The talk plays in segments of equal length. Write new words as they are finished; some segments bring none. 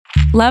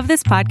Love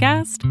this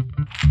podcast?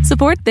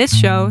 Support this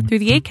show through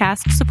the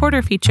Acast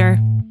supporter feature.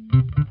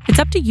 It's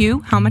up to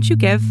you how much you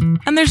give,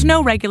 and there's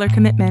no regular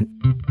commitment.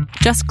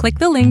 Just click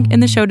the link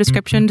in the show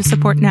description to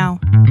support now.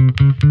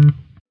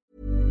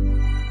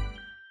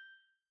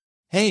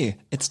 Hey,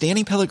 it's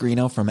Danny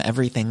Pellegrino from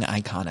Everything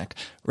Iconic.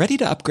 Ready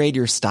to upgrade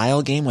your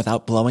style game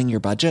without blowing your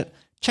budget?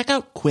 Check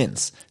out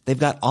Quince. They've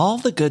got all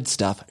the good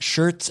stuff,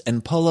 shirts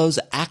and polos,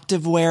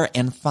 activewear,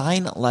 and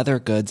fine leather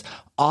goods,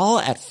 all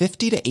at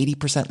 50 to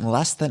 80%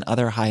 less than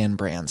other high-end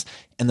brands.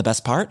 And the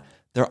best part?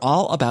 They're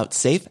all about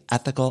safe,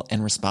 ethical,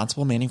 and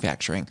responsible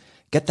manufacturing.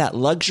 Get that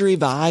luxury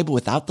vibe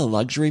without the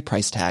luxury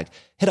price tag.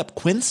 Hit up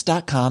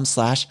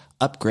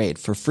quince.com/upgrade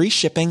for free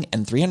shipping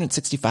and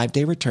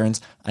 365-day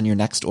returns on your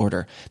next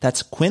order.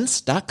 That's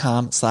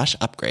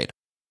quince.com/upgrade.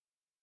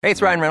 Hey,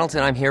 it's Ryan Reynolds,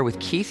 and I'm here with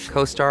Keith,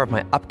 co-star of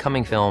my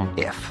upcoming film,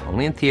 If,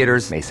 only in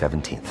theaters May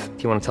 17th.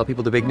 Do you want to tell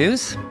people the big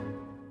news?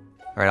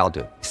 All right, I'll do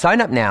it. Sign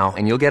up now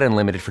and you'll get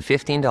unlimited for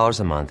 $15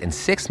 a month and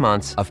 6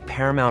 months of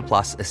Paramount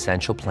Plus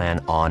Essential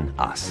Plan on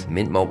us.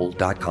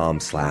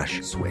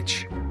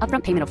 MintMobile.com/switch.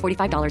 Upfront payment of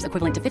 $45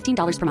 equivalent to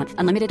 $15 per month.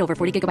 Unlimited over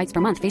 40 gigabytes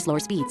per month. Face lower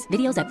speeds.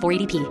 Videos at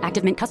 480p.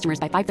 Active Mint customers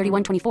by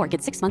 531.24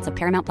 get 6 months of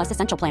Paramount Plus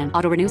Essential Plan.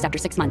 Auto renews after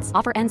 6 months.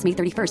 Offer ends May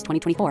 31st,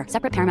 2024.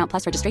 Separate Paramount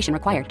Plus registration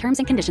required. Terms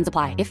and conditions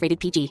apply if rated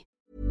PG.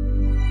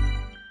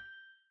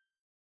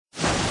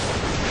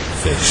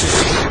 Fiction,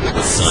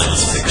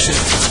 science fiction,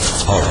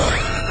 horror,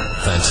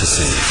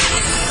 fantasy,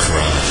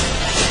 crime,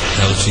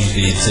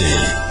 LGBT,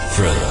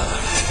 thriller.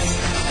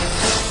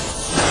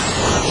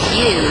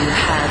 You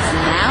have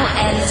now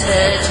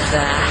entered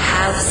the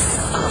House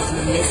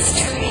of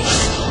Mystery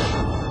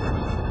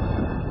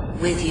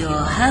with your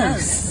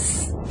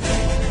hosts,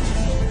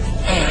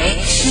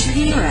 Eric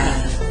Shapiro,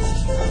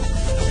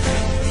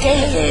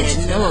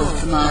 David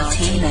North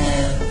Martino,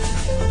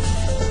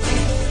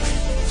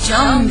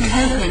 John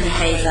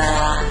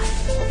Copenhaver,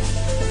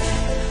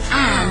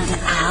 and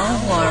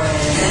Al Warren.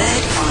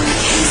 Heard on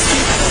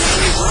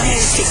KCOW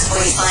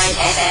 106.5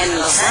 FM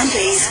Los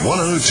Angeles,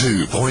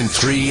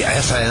 102.3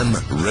 FM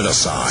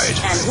Riverside,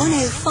 and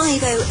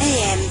 105.0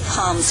 AM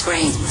Palm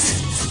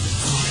Springs.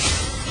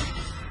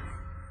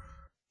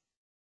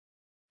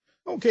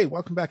 Okay,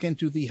 welcome back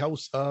into the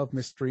House of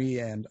Mystery,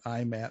 and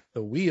I'm at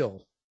the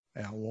wheel,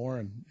 Al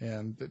Warren.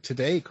 And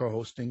today,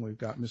 co-hosting, we've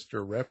got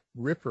Mr.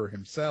 Ripper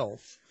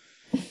himself,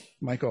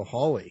 Michael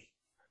Hawley.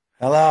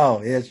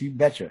 Hello. Yes, you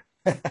betcha.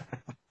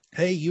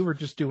 Hey, you were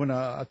just doing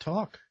a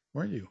talk,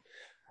 weren't you?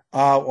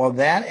 Well,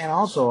 that, and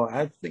also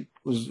I think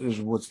was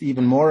what's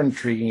even more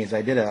intriguing is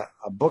I did a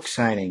book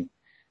signing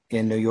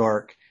in New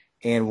York,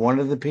 and one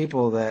of the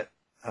people that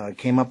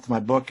came up to my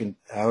book and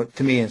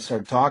to me and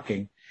started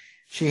talking,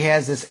 she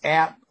has this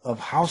app of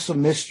House of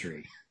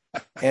Mystery,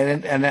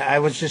 and I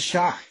was just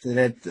shocked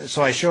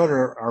so I showed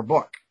her our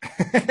book.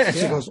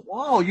 She goes,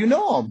 "Wow, you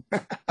know him."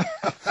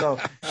 So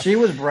she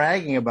was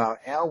bragging about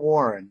Al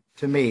Warren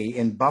to me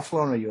in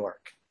Buffalo, New York.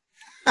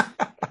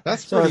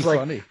 That's pretty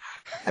funny.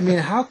 I mean,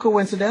 how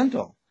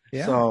coincidental.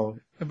 Yeah. So,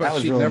 but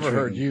she'd really never intriguing.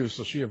 heard you,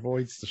 so she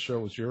avoids the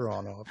shows you're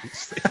on,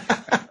 obviously.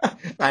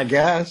 I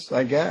guess.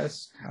 I know.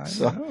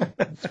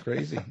 It's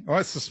crazy. Oh,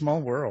 it's a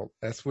small world.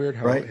 That's weird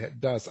how it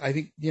does. I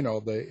think,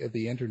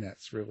 the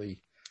internet's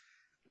really,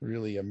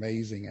 really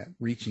amazing at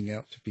reaching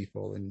out to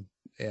people. And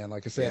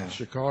like I said, in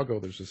Chicago,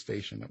 there's a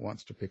station that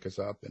wants to pick us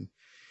up. And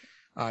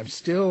I'm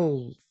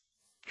still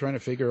trying to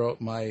figure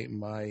out my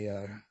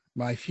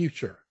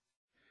future.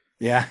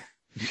 Yeah.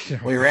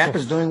 Well, your app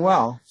is doing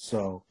well,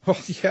 so. Well,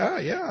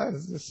 yeah.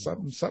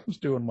 Something's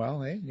doing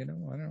well, eh? I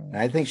don't know.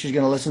 I think she's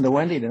going to listen to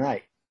Wendy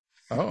tonight.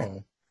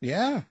 Oh,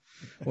 yeah.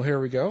 Well,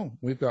 here we go.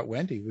 We've got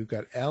Wendy. We've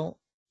got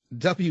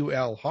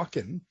W.L.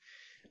 Hawken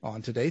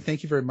on today.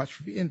 Thank you very much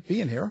for being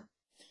here.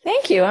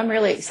 Thank you. I'm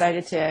really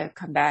excited to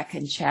come back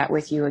and chat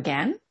with you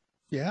again.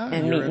 Yeah.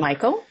 And meet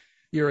Michael.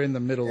 You're in the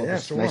middle of a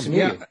storm. Nice to meet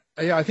you.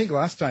 Yeah. I think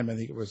last time,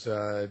 it was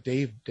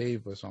Dave.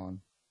 Dave was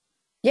on.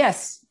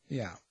 Yes.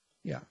 Yeah.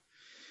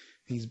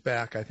 He's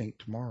back, I think,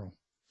 tomorrow.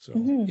 So,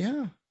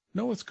 yeah.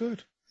 No, it's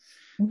good.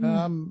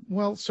 Mm-hmm.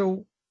 Well,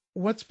 so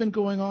what's been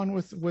going on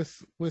with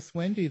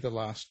Wendy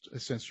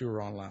since you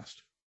were on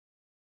last?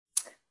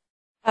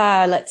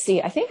 Let's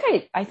see. I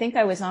think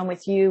I was on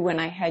with you when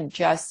I had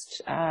just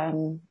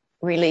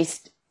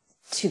released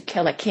To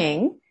Kill a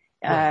King,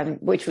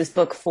 which was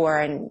book 4,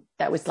 and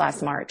that was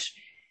last March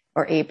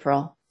or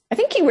April. I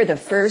think you were the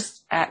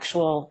first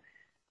actual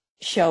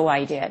show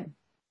I did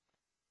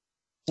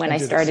when I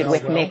started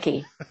with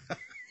Mickey.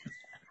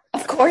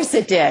 Of course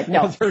it did.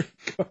 No. Oh, there you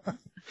go.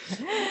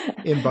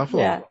 In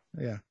Buffalo.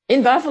 Yeah.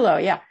 In Buffalo.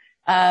 Yeah.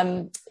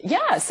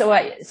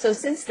 So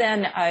since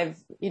then I've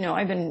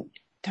been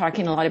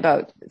talking a lot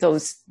about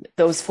those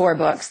 4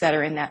 books that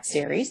are in that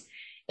series,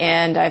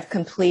 and I've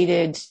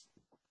completed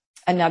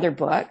another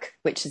book,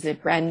 which is a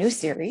brand new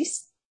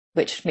series,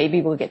 which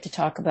maybe we'll get to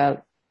talk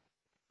about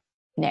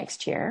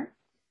next year.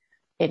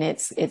 And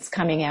it's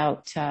coming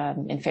out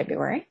in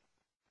February.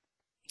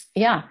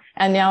 Yeah.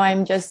 And now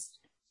I'm just,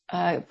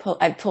 I've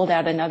pulled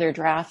out another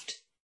draft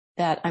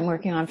that I'm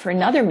working on for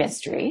another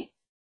mystery.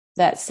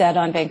 that's set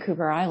on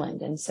Vancouver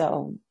Island. And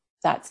so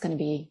that's going to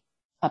be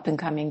up and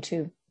coming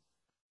too.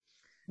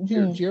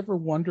 Do you ever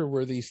wonder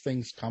where these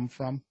things come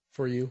from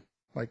for you?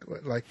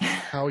 Like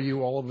how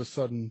you all of a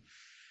sudden,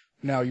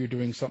 now you're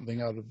doing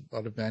something out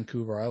of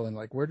Vancouver Island.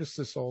 Like, where does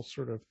this all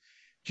sort of,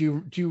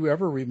 do you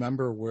ever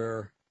remember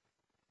where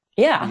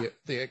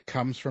it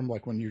comes from?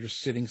 Like when you're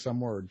just sitting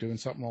somewhere or doing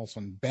something else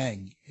and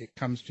bang, it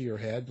comes to your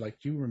head. Like,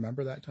 do you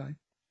remember that time?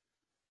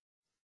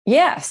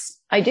 Yes,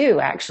 I do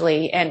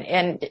actually.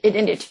 And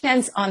it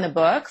depends on the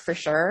book for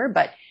sure.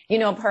 But, you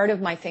know, part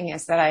of my thing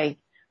is that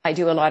I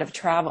do a lot of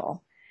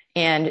travel.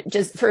 And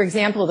just, for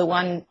example, the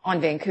one on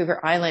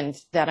Vancouver Island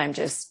that I'm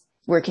just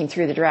working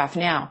through the draft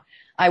now,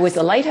 I was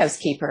a lighthouse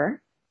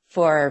keeper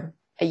for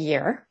a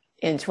year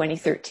in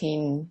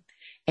 2013.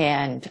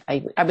 And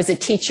I was a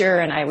teacher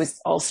and I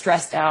was all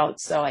stressed out.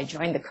 So I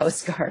joined the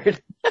Coast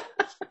Guard.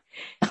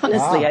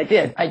 Honestly, wow.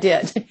 I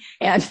did.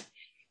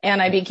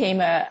 And I became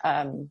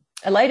a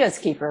lighthouse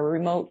keeper, a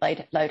remote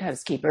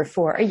lighthouse keeper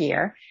for a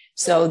year.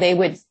 So they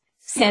would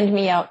send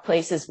me out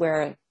places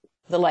where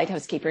the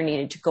lighthouse keeper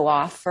needed to go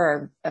off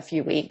for a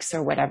few weeks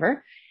or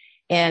whatever.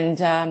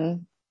 And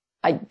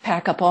I'd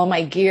pack up all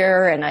my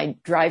gear and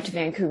I'd drive to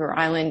Vancouver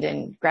Island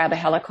and grab a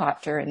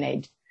helicopter and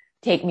they'd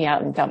take me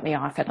out and dump me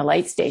off at a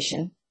light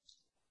station.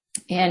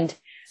 And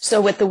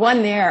so with the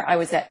one there, I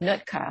was at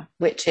Nootka,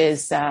 which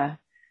is, for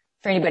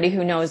anybody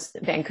who knows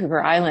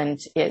Vancouver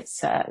Island,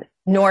 it's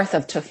north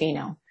of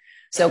Tofino.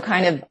 So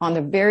kind of on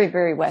the very,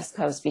 very west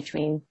coast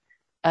between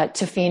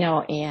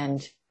Tofino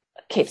and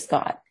Cape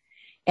Scott.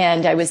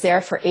 And I was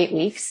there for 8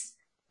 weeks.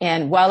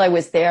 And while I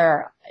was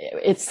there,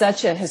 it's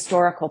such a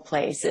historical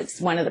place.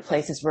 It's one of the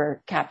places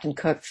where Captain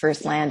Cook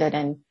first landed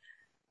and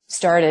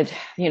started,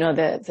 you know,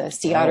 the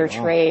sea otter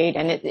trade.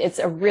 And it's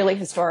a really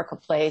historical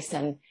place.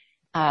 And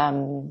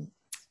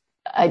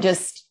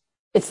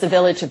it's the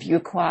village of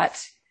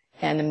Yuquat,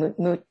 and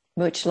the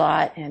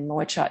Muchlot and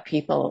Moachot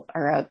people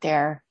are out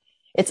there.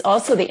 It's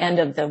also the end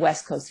of the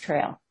West Coast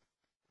Trail,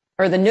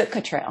 or the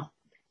Nootka Trail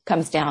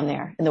comes down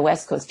there and the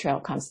West Coast Trail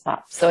comes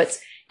up. So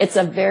it's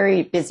a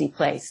very busy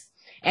place.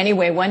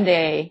 Anyway, one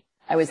day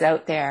I was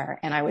out there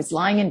and I was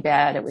lying in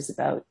bed. It was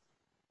about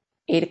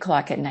 8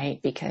 o'clock at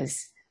night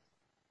because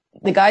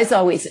I was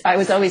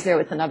always there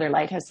with another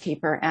lighthouse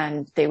keeper,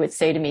 and they would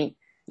say to me,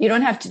 you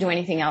don't have to do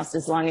anything else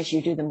as long as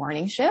you do the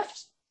morning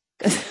shift.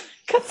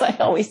 Because I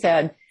always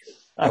had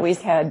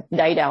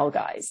night owl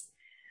guys.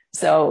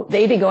 So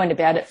they'd be going to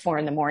bed at 4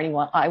 a.m.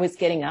 while I was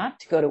getting up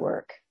to go to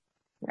work.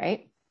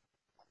 Right.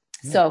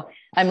 Yeah. So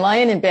I'm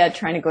lying in bed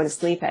trying to go to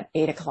sleep at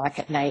 8 o'clock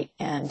at night.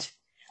 And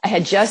I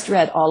had just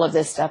read all of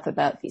this stuff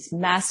about these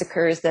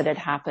massacres that had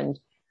happened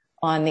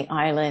on the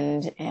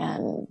island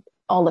and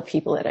all the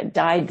people that had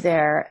died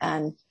there.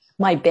 And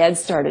my bed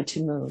started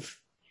to move.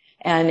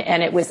 And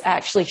it was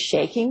actually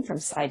shaking from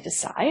side to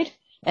side.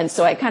 And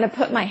so I kind of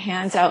put my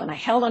hands out and I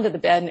held onto the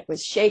bed and it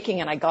was shaking,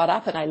 and I got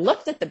up and I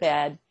looked at the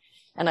bed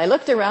and I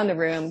looked around the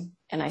room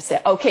and I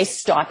said, okay,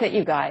 stop it,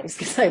 you guys.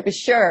 Because I was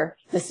sure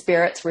the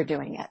spirits were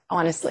doing it.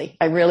 Honestly,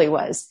 I really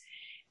was.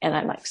 And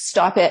I'm like,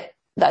 stop it.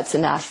 That's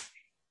enough.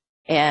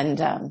 And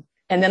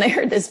then I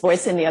heard this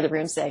voice in the other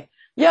room say,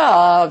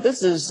 yeah,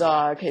 this is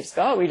Cape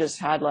Scott. We just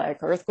had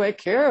like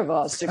earthquake here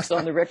of 6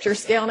 on the Richter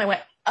scale. And I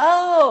went,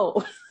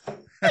 oh.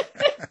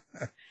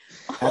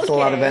 That's a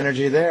lot of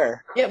energy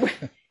there.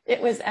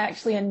 It was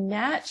actually a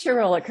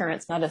natural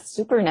occurrence, not a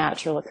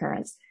supernatural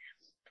occurrence.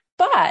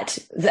 But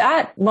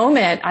that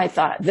moment, I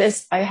thought,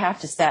 I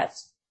have to set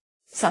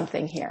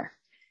something here.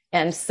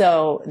 And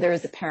so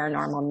there's a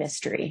paranormal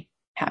mystery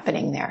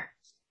happening there.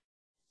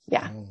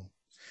 Yeah. Oh.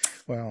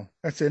 Well,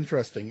 that's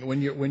interesting.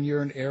 When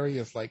you're in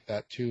areas like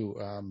that too,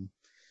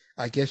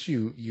 I guess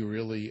you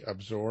really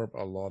absorb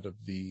a lot of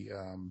the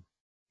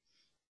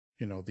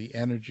the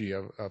energy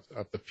of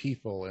the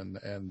people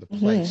and the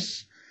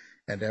place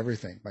and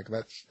everything. Like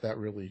that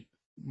really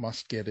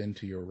must get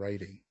into your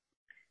writing.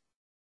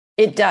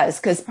 It does,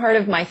 because part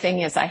of my thing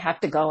is I have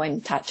to go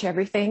and touch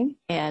everything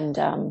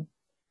and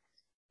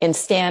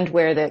stand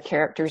where the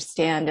characters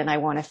stand, and I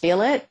want to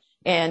feel it.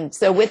 And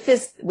so with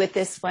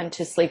this one,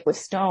 To Sleep with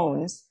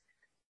Stones,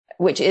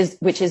 which is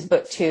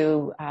book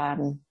 2,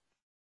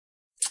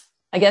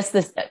 I guess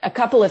a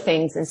couple of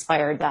things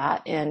inspired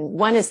that. And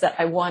one is that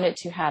I wanted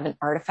to have an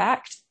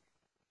artifact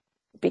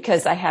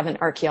because I have an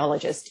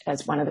archaeologist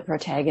as one of the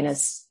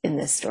protagonists in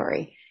this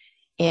story.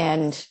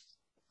 And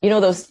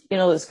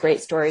those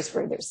great stories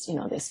where there's,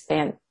 this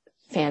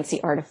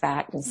fancy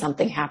artifact and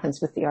something happens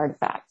with the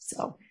artifact.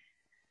 So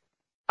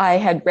I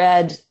had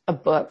read a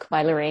book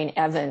by Lorraine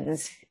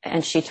Evans,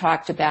 and she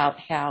talked about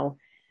how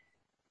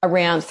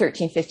around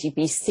 1350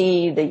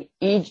 BC, the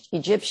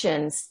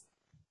Egyptians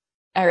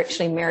are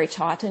actually Mary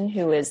Totten,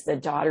 who is the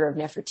daughter of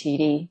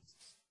Nefertiti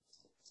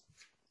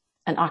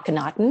and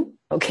Akhenaten,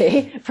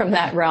 okay, from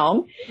that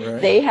realm.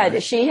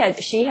 Right. She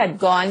had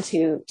gone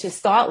to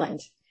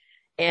Scotland.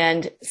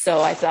 And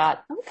so I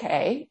thought,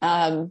 okay.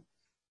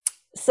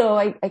 So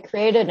I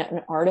created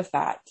an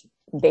artifact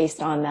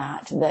based on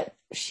that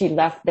she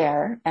left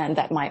there and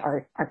that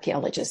my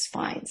archaeologist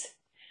finds.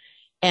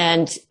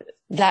 And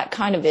that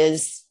kind of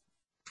is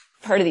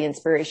part of the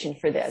inspiration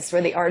for this,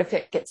 where the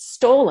artifact gets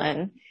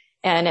stolen,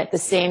 and at the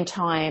same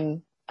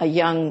time, a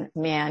young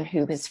man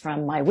who is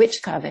from my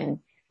witch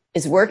coven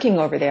is working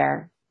over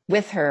there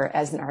with her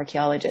as an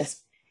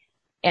archaeologist.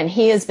 And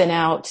he has been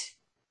out,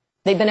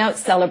 they've been out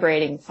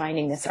celebrating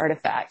finding this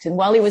artifact. And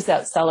while he was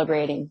out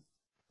celebrating,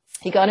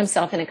 he got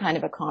himself in a kind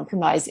of a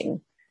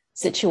compromising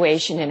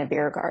situation in a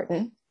beer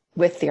garden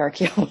with the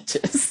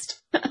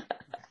archaeologist.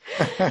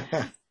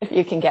 If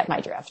you can get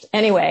my drift.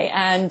 Anyway,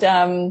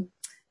 and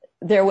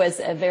there was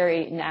a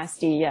very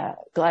nasty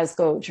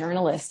Glasgow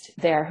journalist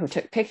there who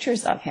took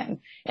pictures of him.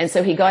 And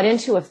so he got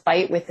into a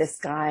fight with this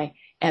guy.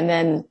 And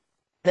then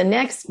the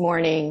next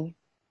morning,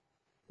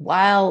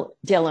 while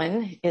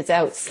Dylan is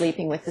out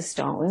sleeping with the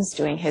Stones,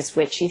 doing his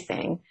witchy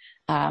thing,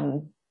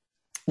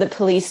 the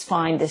police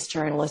find this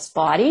journalist's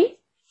body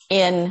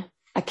in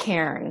a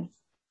cairn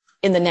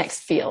in the next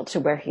field to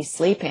where he's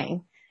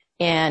sleeping.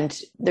 And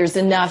there's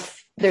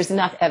enough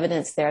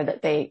evidence there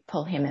that they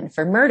pull him in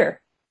for murder.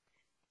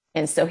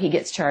 And so he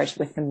gets charged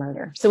with the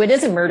murder. So it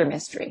is a murder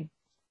mystery.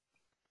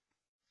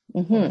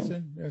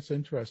 Mm-hmm. That's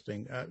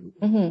interesting.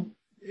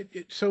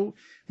 So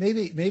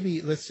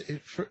maybe let's,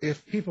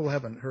 if people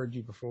haven't heard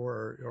you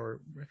before, or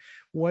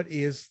what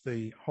is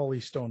the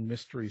Hollystone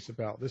Mysteries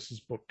about? This is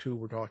book 2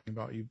 we're talking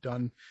about. You've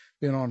been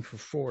on for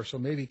 4, so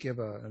maybe give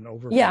an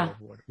overview of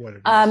what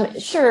it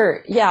is.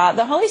 Sure. Yeah.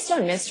 The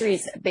Hollystone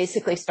Mysteries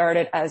basically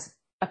started as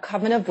a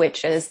coven of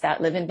witches that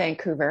live in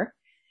Vancouver,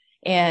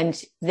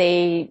 and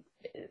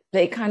they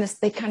kind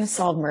of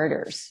solve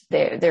murders.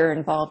 They're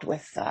involved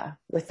with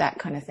that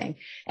kind of thing.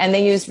 And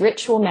they use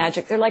ritual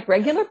magic. They're like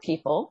regular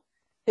people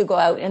who go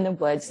out in the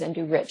woods and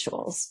do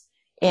rituals.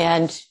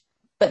 But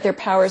their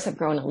powers have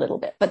grown a little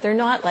bit, but they're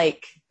not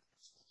like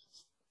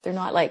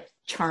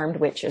charmed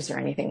witches or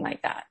anything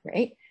like that,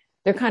 right?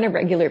 They're kind of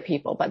regular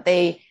people, but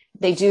they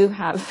do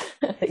have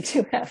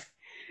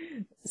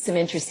some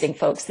interesting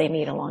folks they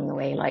meet along the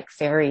way, like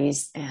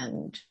fairies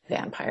and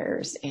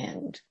vampires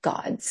and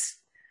gods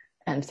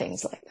and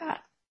things like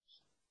that.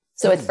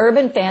 So it's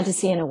urban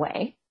fantasy in a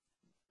way,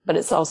 but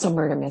it's also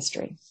murder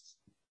mystery.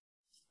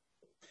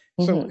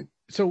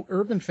 So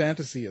urban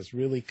fantasy is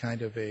really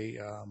kind of it's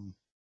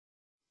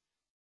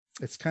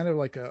kind of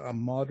like a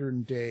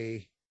modern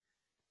day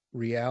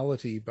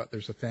reality, but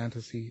there's a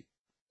fantasy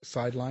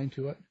sideline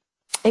to it.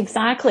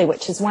 Exactly,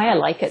 which is why I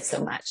like it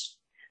so much,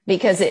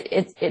 because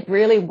it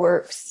really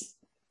works.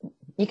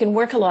 You can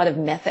work a lot of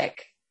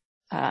mythic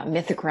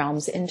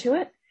realms into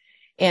it.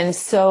 And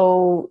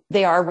so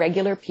they are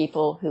regular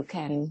people who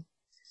can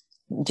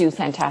do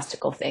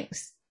fantastical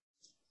things.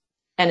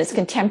 And it's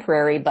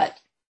contemporary, but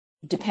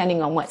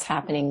depending on what's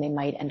happening, they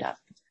might end up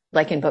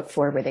like in book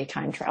 4 where they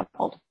time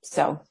traveled.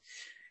 So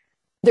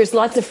there's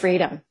lots of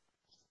freedom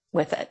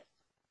with it.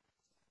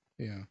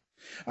 Yeah.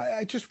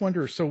 I just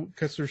wonder,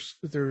 because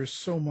there's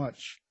so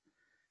much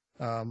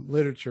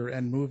literature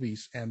and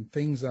movies and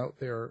things out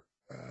there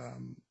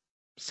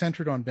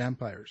centered on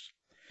vampires.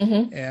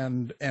 Mm-hmm.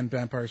 and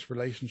vampires'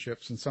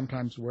 relationships, and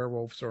sometimes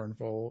werewolves are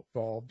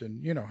involved,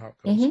 and you know how it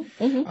goes.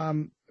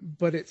 Mm-hmm.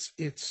 But it's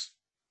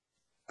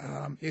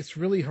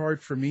really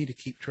hard for me to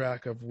keep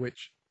track of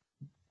which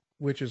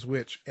is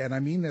which, and I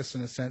mean this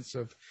in a sense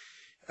of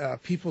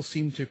people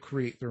seem to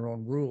create their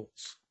own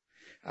rules.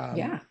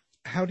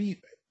 How do you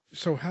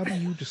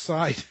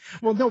decide?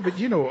 Well, no, but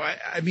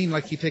I mean,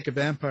 like you take a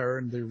vampire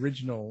in the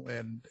original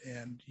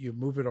and you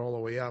move it all the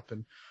way up,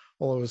 and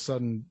all of a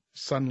sudden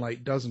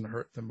sunlight doesn't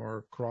hurt them,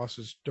 or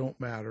crosses don't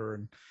matter,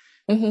 and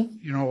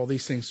all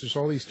these things. There's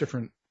all these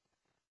different,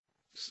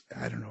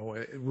 I don't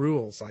know,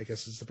 rules, I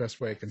guess is the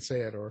best way I can say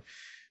it. Or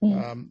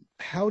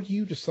how do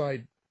you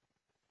decide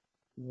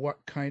what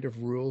kind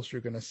of rules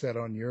you're going to set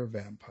on your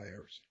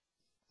vampires?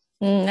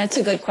 That's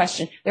a good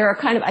question. There are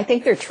I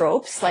think they're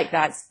tropes, like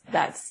that's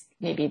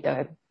maybe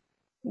the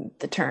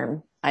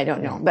term. I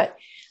don't know, but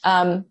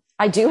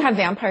I do have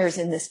vampires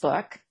in this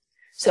book.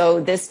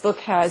 So this book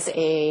has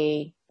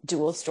a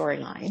dual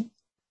storyline.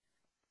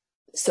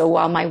 So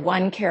while my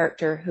one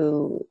character,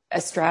 who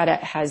Estrada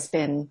has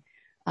been,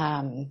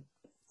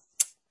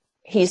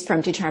 he's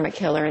from To Charm a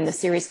Killer, and the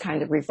series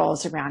kind of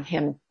revolves around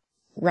him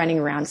running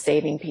around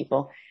saving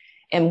people.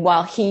 And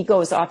while he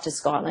goes off to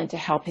Scotland to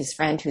help his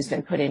friend who's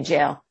been put in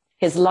jail,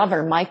 his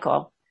lover,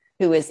 Michael,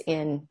 who is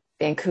in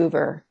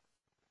Vancouver,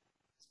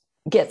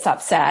 gets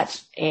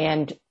upset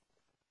and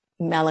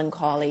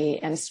melancholy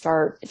and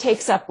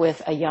takes up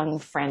with a young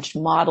French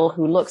model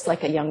who looks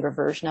like a younger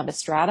version of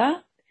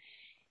Estrada.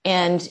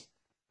 And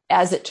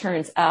as it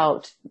turns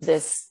out,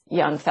 this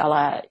young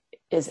fella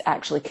is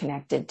actually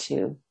connected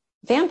to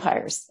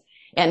vampires.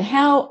 And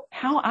how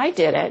I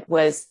did it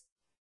was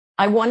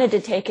I wanted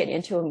to take it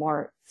into a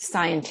more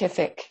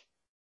scientific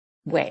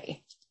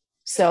way.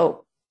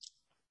 So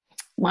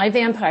my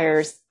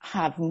vampires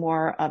have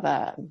more of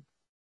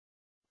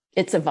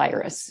it's a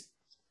virus.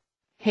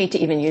 Hate to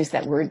even use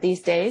that word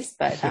these days,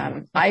 but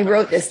I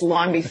wrote this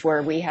long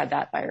before we had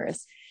that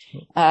virus.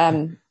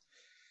 And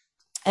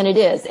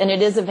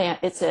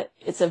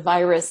it's a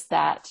virus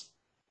that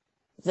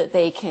that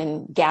they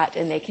can get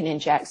and they can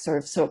inject sort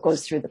of, so it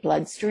goes through the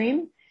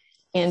bloodstream.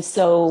 And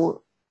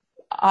so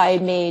I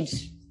made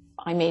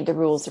the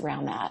rules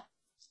around that.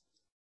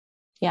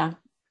 Yeah.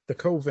 The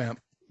Covamp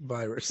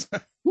virus.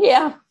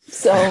 Yeah.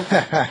 So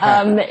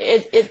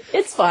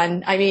it's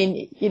fun. I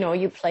mean, you know,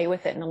 you play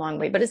with it in a long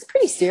way, but it's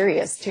pretty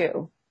serious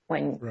too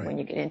when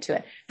you get into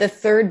it. The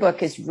third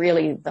book is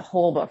really, the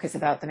whole book is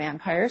about the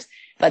vampires,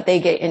 but they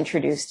get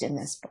introduced in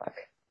this book.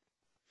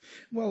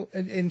 Well,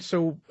 and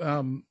so,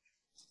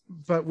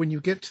 but when you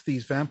get to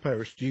these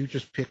vampires, do you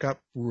just pick up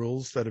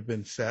rules that have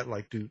been set?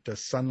 Like,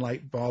 does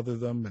sunlight bother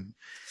them? And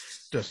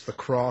does the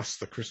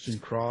Christian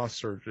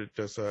cross, or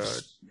does a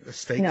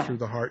stake through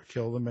the heart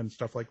kill them and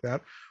stuff like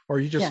that? Or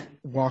you just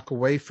walk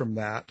away from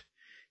that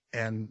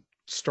and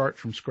start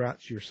from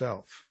scratch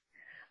yourself?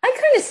 I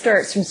kind of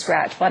start from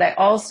scratch, but I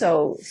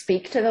also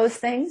speak to those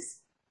things.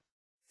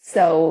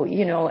 So,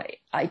 you know,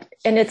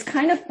 and it's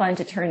kind of fun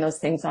to turn those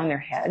things on their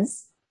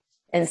heads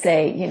and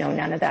say, you know,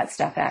 none of that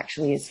stuff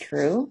actually is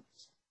true,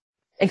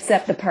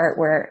 except the part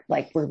where,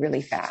 like, we're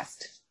really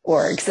fast,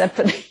 or except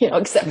for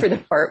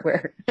the part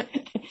where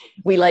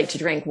we like to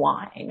drink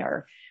wine,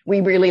 or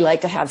we really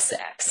like to have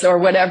sex, or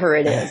whatever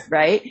it is,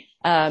 right?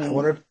 I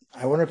wonder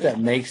if that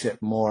makes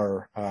it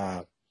more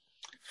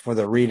for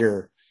the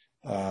reader.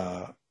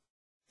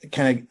 It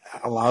kind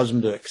of allows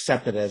them to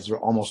accept it as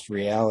almost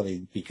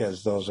reality,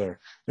 because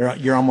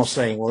you're almost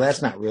saying, well,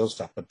 that's not real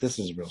stuff, but this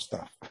is real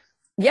stuff.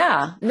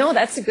 Yeah, no,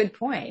 that's a good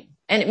point.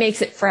 And it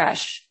makes it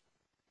fresh.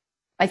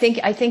 I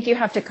think you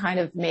have to kind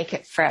of make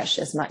it fresh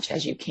as much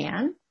as you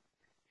can.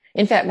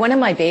 In fact, one of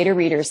my beta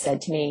readers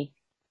said to me,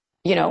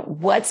 you know,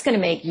 what's going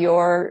to make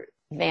your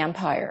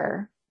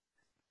vampire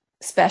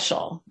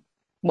special?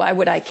 Why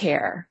would I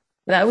care?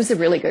 That was a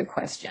really good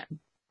question.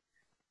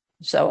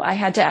 So I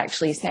had to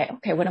actually say,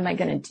 okay, what am I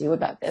going to do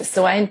about this?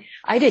 So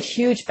I did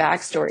huge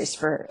backstories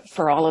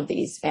for all of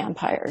these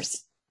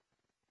vampires,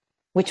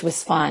 which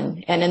was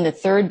fun. And in the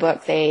third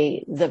book,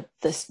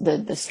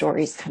 the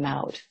stories come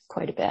out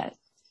quite a bit.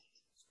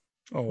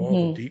 Oh,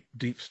 all the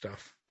deep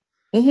stuff.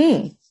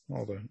 Mm-hmm.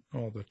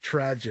 All the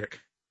tragic.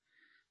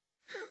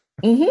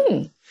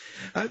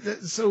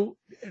 Mm-hmm. So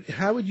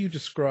how would you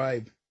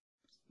describe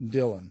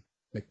Dylan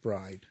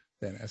McBride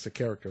then as a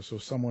character? So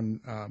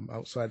someone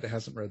outside that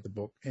hasn't read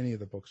any of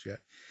the books yet,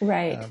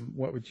 right?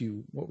 What would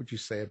you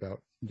say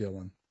about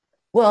Dylan?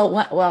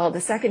 Well,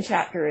 the second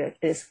chapter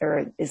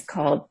is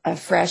called A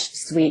Fresh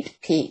Sweet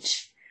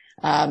Peach.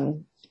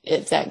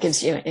 If that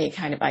gives you any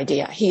kind of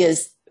idea, he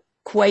is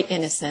quite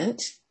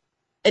innocent.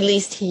 At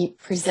least he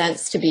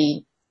presents to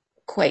be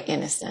quite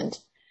innocent.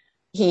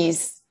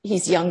 He's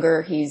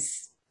younger.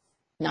 He's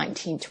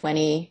 19,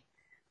 20,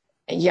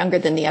 younger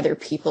than the other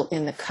people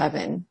in the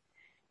coven,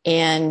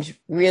 and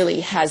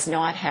really has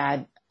not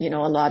had, you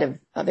know, a lot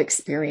of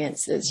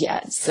experiences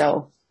yet.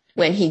 So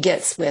when he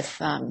gets with,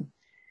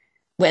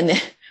 when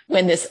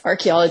this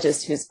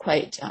archaeologist who's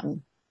quite,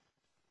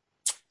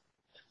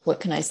 what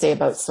can I say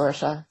about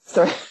Saoirse?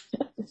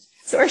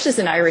 Saoirse's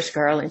an Irish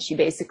girl, and she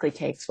basically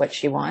takes what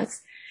she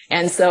wants.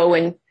 And so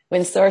when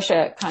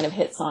Saoirse kind of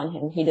hits on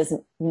him, he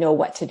doesn't know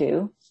what to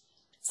do.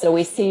 So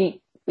we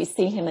see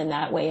him in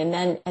that way. And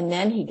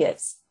then he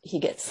gets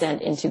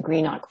sent into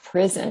Greenock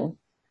prison,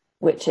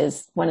 which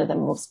is one of the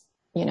most,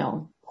 you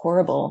know,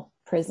 horrible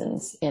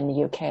prisons in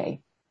the UK.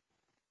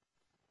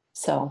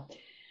 So,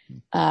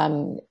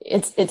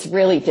 it's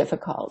really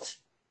difficult.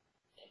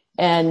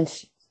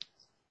 But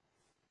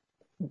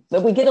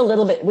we get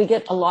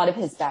a lot of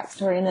his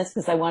backstory in this,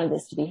 because I wanted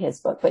this to be his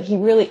book, but he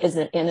really is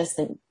an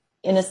innocent.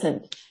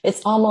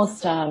 It's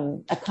almost,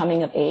 a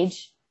coming of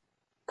age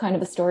kind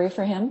of a story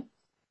for him.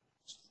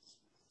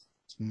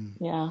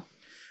 Yeah.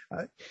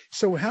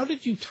 So how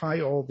did you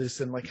tie all this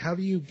in? Like, how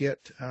do you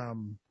get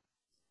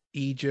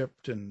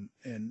Egypt and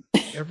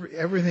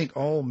everything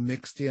all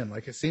mixed in?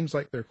 Like, it seems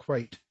like they're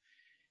quite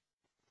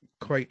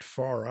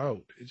far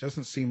out. It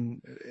doesn't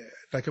seem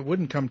like it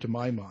wouldn't come to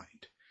my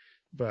mind,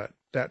 but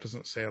that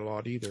doesn't say a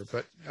lot either.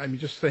 But I'm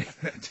just saying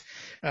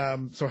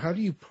that. So how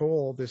do you pull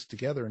all this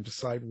together and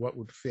decide what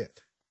would fit?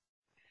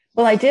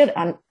 Well, I did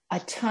a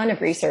ton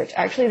of research.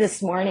 Actually,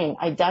 this morning,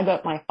 I dug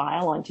up my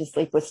file on To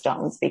Sleep with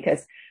Stones,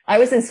 because I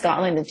was in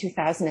Scotland in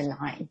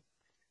 2009.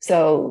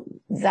 So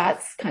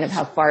that's kind of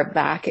how far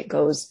back it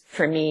goes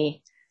for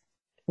me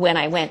when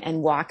I went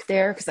and walked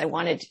there, because I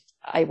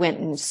went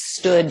and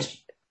stood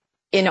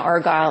in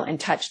Argyll and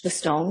touched the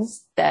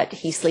stones that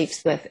he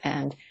sleeps with.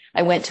 And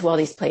I went to all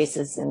these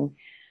places, and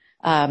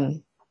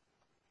I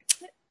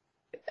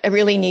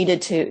really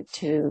needed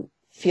to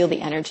feel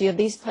the energy of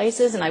these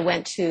places. And I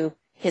went to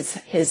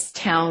his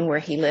town where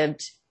he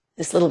lived,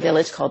 this little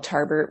village called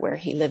Tarbert, where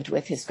he lived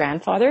with his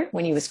grandfather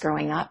when he was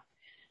growing up.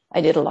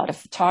 I did a lot of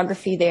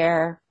photography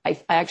there. I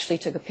actually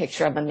took a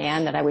picture of a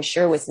man that I was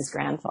sure was his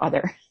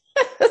grandfather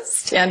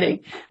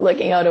standing,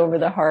 looking out over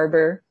the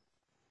harbor.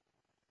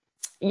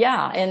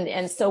 Yeah.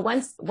 And so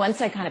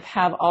once I kind of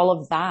have all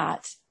of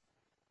that,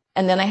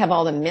 and then I have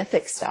all the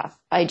mythic stuff,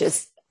 I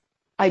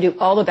do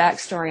all the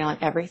backstory on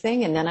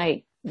everything. And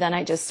then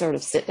I just sort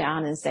of sit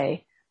down and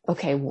say,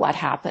 okay, what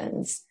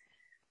happens?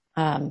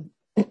 With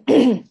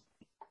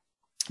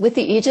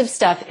the Egypt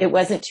stuff, it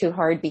wasn't too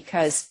hard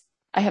because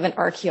I have an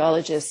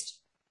archaeologist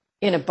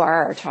in a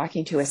bar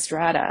talking to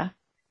Estrada,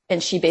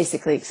 and she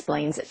basically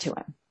explains it to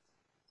him.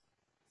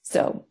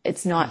 So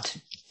it's not,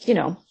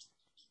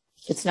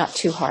 it's not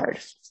too hard.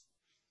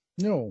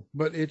 No,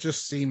 but it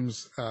just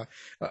seems,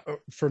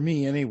 for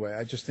me anyway,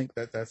 I just think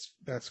that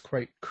that's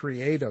quite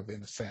creative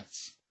in a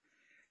sense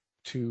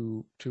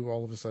to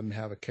all of a sudden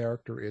have a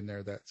character in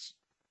there that's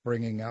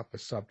bringing up a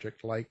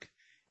subject like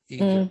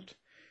Egypt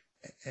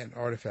and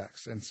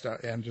artifacts and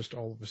stuff, and just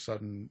all of a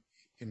sudden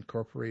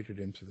incorporated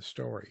into the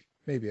story.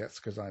 Maybe that's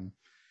because I'm,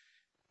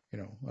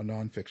 a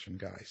nonfiction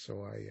guy,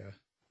 so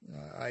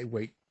I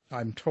wait.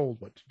 I'm told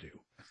what to do.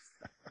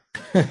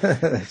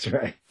 That's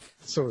right,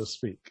 so to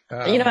speak.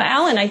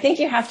 Alan, I think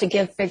you have to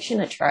give fiction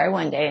a try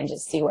one day and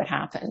just see what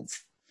happens.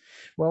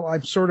 Well,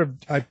 I've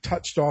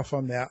touched off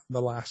on that in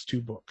the last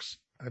 2 books.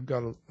 I've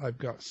got a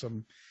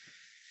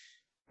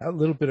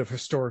little bit of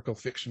historical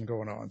fiction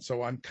going on,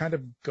 so I'm kind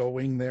of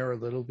going there a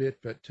little bit,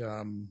 but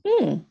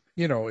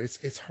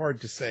it's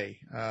hard to say.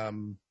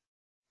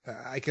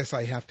 I guess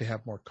I have to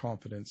have more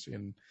confidence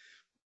in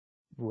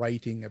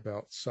writing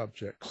about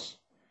subjects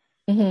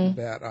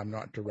that I'm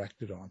not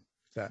directed on,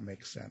 if that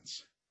makes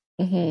sense.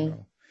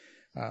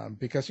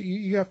 Because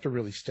you have to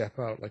really step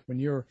out, like when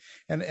you're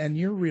and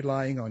you're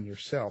relying on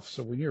yourself.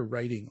 So when you're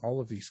writing all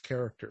of these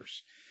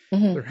characters,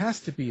 there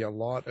has to be a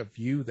lot of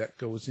you that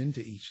goes into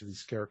each of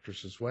these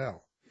characters as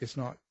well. It's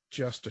not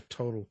just a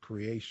total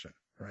creation,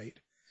 right?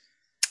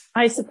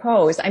 I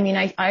suppose. I mean,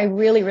 I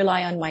really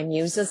rely on my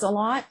muses a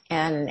lot,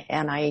 and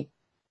I.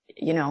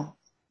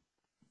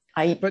 But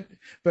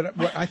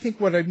I think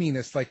what I mean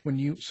is like when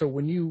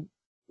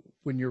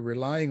you're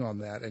relying on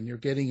that and you're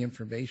getting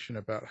information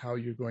about how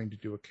you're going to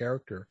do a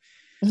character,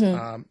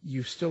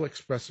 you still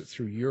express it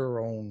through your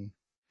own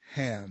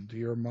hand,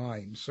 your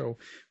mind. So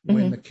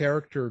when the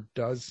character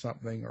does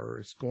something or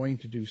is going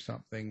to do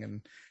something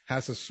and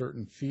has a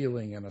certain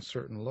feeling and a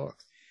certain look,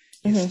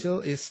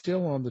 it's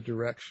still on the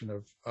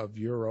direction of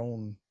your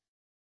own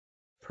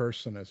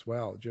person as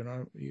well.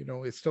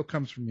 It still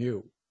comes from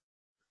you.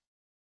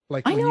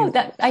 Like I know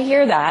that. I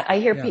hear that. I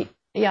hear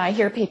I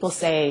hear people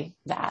say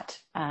that,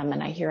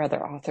 and I hear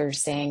other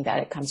authors saying that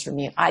it comes from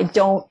me. I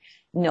don't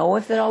know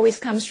if it always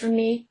comes from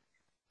me,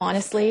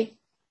 honestly.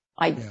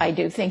 I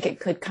do think it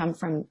could come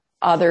from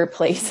other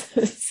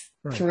places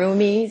through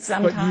me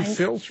sometimes. But you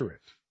filter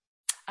it.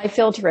 I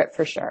filter it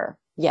for sure.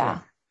 Yeah.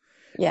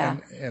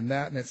 And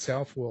that in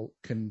itself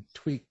can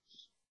tweak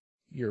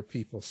your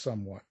people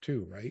somewhat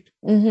too, right?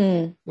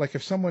 Like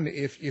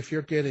if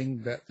you're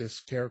getting that this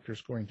character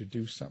is going to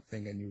do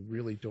something and you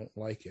really don't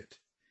like it,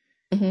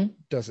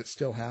 does it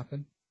still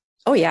happen?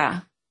 Oh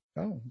yeah.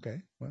 Oh,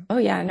 okay. Well. Oh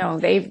yeah. No,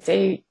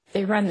 they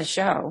run the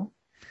show.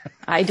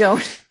 I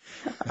don't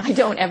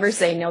ever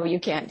say, no, you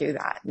can't do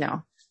that.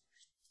 No.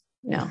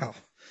 Well,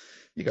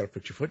 you got to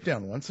put your foot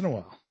down once in a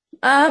while.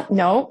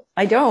 No,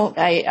 I don't.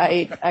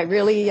 I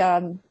really,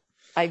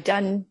 I've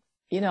done,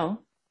 Yeah.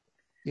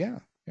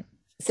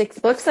 6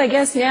 books, I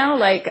guess now,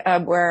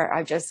 where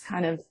I've just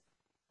kind of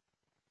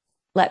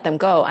let them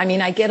go. I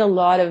mean, I get a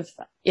lot of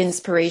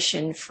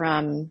inspiration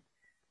from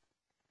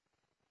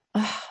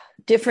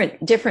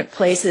different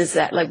places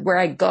that where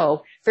I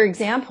go. For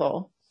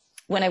example,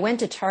 when I went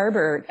to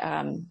Tarbert,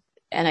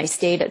 and I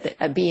stayed at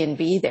a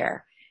B&B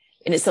there,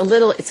 and it's a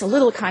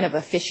little kind of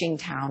a fishing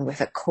town with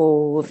a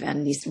cove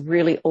and these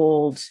really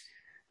old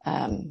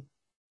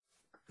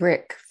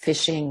brick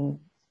fishing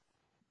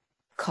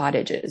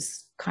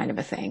cottages, kind of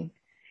a thing.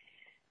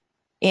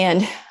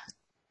 And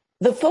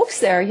the folks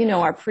there,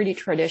 are pretty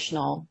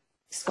traditional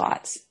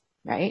Scots,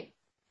 right?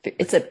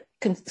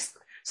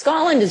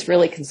 Scotland is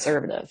really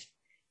conservative,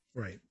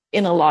 right?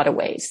 In a lot of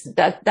ways.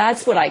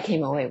 That's what I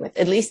came away with,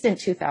 at least in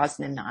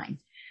 2009.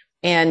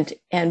 And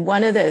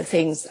one of the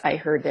things I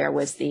heard there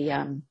was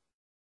the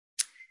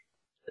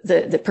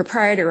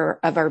proprietor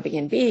of our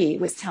B&B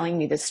was telling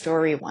me this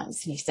story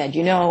once, and he said,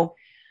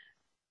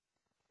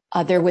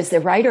 there was a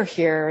writer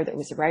here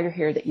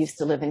that used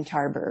to live in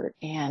Tarbert,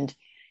 and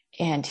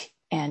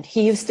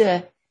he used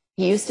to,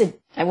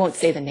 I won't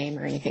say the name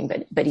or anything,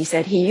 but he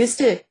said he used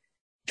to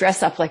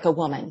dress up like a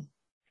woman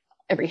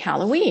every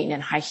Halloween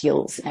in high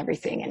heels and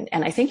everything.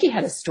 And I think he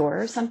had a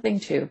store or something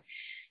too.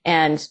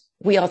 And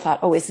we all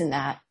thought, oh, isn't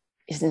that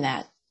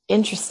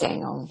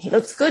interesting? Oh, he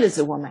looks good as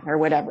a woman or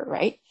whatever.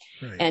 Right.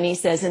 And he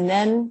says, and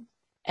then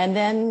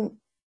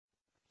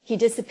he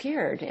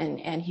disappeared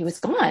and he was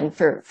gone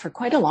for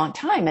quite a long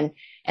time. And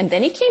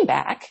then he came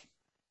back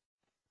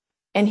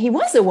and he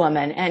was a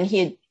woman, and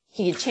he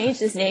had changed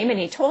his name, and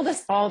he told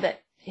us all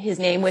that his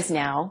name was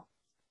now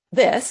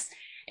this.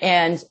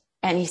 And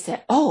he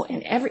said, oh,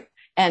 and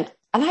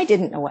I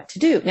didn't know what to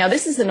do. Now,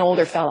 this is an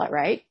older fella,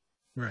 right?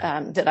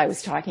 That I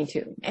was talking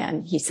to.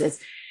 And he says,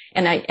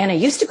 and I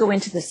used to go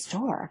into the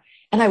store,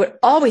 and I would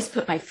always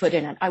put my foot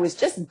in it. I was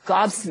just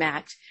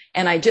gobsmacked,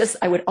 and I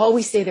would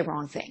always say the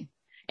wrong thing.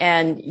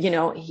 And,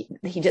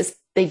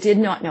 they did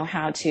not know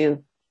how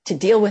to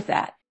deal with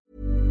that.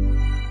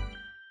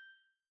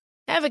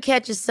 Ever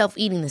catch yourself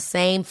eating the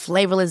same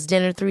flavorless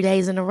dinner 3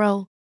 days in a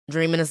row?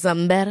 Dreaming of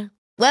something better?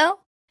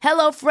 Well,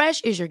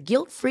 HelloFresh is your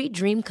guilt-free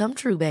dream come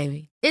true,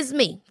 baby. It's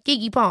me,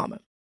 Keke Palmer.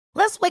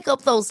 Let's wake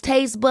up those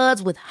taste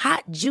buds with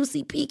hot,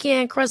 juicy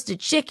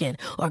pecan-crusted chicken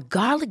or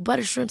garlic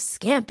butter shrimp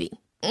scampi.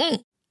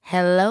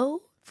 Hello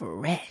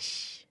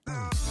Fresh.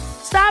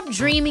 Stop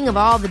dreaming of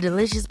all the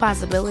delicious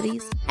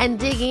possibilities and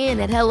dig in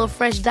at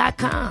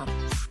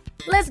HelloFresh.com.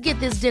 Let's get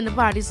this dinner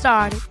party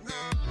started.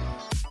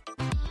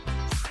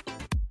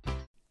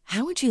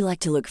 How would you like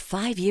to look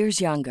 5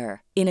 years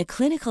younger? In a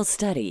clinical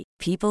study,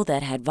 people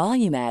that had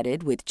volume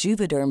added with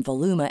Juvederm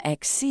Voluma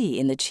XC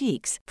in the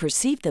cheeks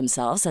perceived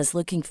themselves as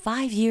looking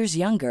 5 years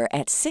younger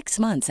at 6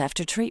 months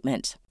after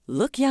treatment.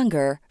 Look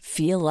younger,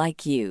 feel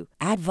like you.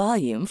 Add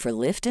volume for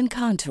lift and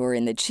contour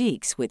in the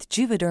cheeks with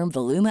Juvederm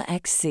Voluma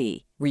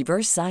XC.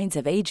 Reverse signs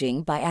of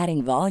aging by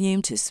adding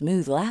volume to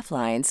smooth laugh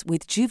lines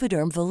with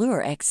Juvederm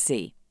Volure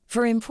XC.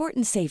 For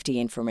important safety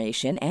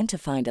information and to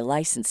find a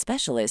licensed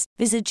specialist,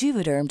 visit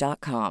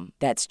Juvederm.com.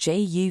 That's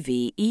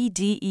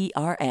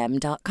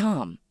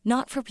JUVEDERM.com.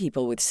 Not for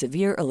people with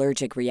severe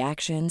allergic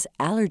reactions,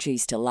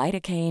 allergies to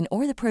lidocaine,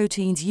 or the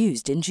proteins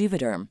used in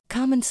Juvederm.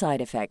 Common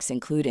side effects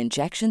include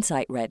injection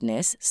site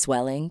redness,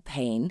 swelling,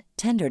 pain,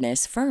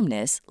 tenderness,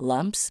 firmness,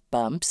 lumps,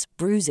 bumps,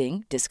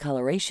 bruising,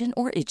 discoloration,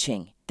 or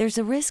itching. There's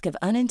a risk of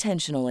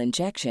unintentional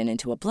injection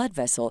into a blood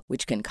vessel,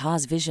 which can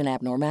cause vision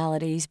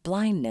abnormalities,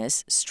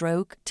 blindness,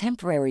 stroke,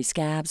 temporary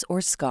scabs, or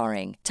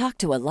scarring. Talk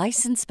to a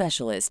licensed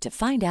specialist to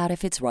find out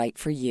if it's right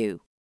for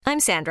you. I'm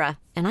Sandra,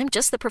 and I'm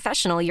just the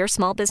professional your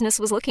small business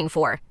was looking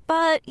for.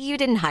 But you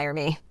didn't hire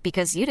me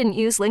because you didn't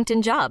use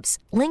LinkedIn Jobs.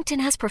 LinkedIn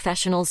has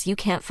professionals you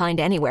can't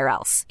find anywhere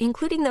else,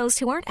 including those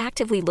who aren't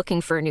actively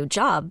looking for a new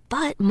job,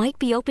 but might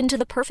be open to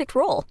the perfect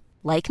role,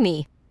 like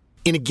me.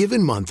 In a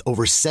given month,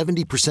 over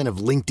 70% of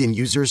LinkedIn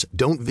users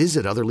don't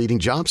visit other leading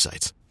job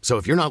sites. So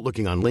if you're not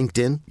looking on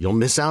LinkedIn, you'll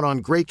miss out on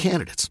great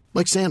candidates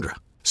like Sandra.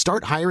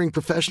 Start hiring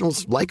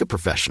professionals like a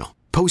professional.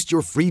 Post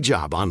your free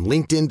job on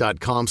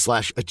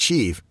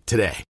linkedin.com/achieve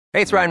today.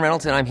 Hey, it's Ryan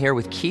Reynolds, and I'm here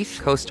with Keith,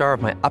 co-star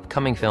of my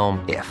upcoming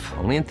film, If,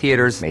 only in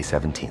theaters May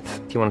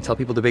 17th. Do you want to tell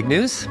people the big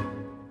news?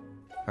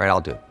 All right,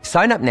 I'll do it.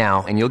 Sign up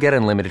now and you'll get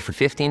unlimited for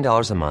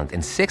 $15 a month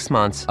and 6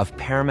 months of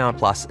Paramount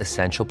Plus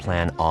Essential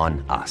Plan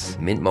on us.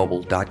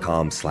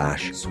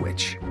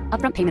 MintMobile.com/switch.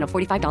 Upfront payment of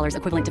 $45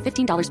 equivalent to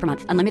 $15 per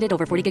month. Unlimited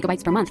over 40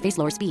 gigabytes per month. Face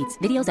lower speeds.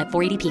 Videos at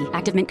 480p.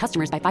 Active Mint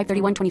customers by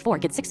 531.24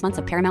 get 6 months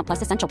of Paramount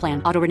Plus Essential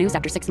Plan. Auto renews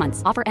after 6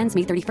 months. Offer ends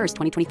May 31st,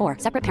 2024.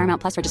 Separate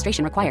Paramount Plus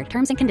registration required.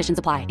 Terms and conditions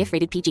apply if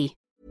rated PG.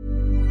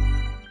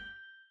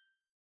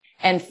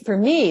 And for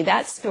me,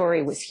 that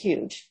story was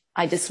huge.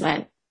 I just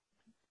went,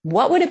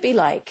 what would it be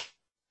like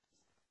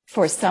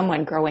for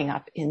someone growing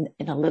up in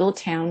a little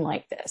town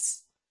like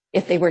this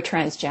if they were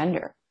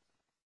transgender,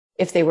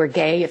 if they were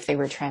gay, if they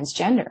were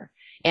transgender?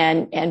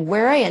 And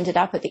where I ended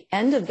up at the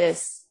end of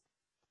this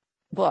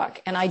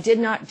book, and I did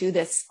not do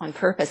this on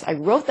purpose. I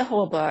wrote the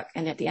whole book,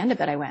 and at the end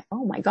of it, I went,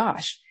 oh my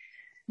gosh,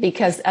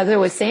 because as I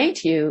was saying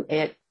to you,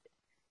 at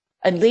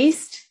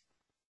least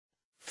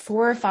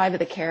 4 or 5 of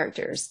the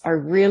characters are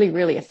really,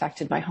 really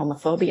affected by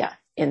homophobia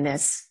in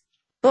this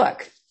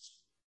book.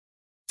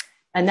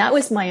 And that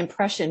was my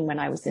impression when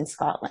I was in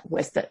Scotland,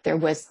 was that there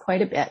was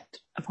quite a bit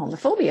of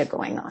homophobia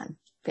going on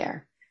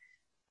there,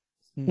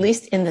 at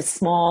least in the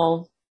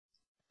small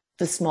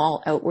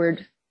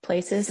outward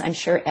places. I'm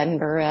sure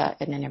Edinburgh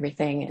and then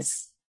everything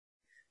is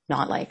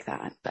not like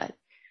that, but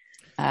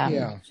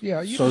yeah.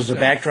 So is the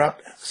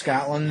backdrop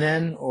Scotland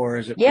then, or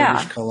is it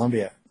British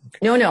Columbia? Okay.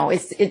 No,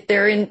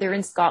 they're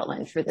in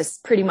Scotland for this,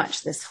 pretty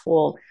much this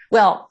whole.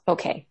 Well,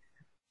 okay,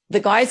 the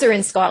guys are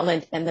in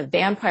Scotland, and the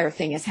vampire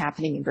thing is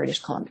happening in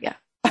British Columbia.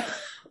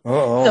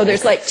 So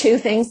there's like 2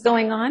 things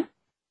going on.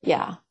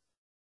 Yeah.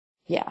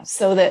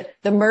 So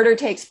the murder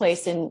takes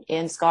place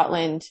in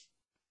Scotland.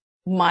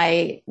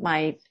 My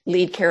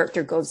lead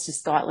character goes to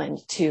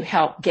Scotland to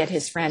help get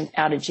his friend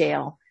out of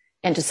jail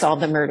and to solve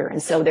the murder.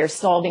 And so they're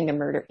solving the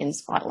murder in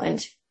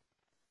Scotland.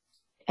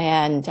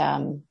 And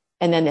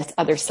then this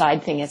other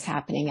side thing is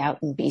happening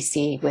out in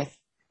BC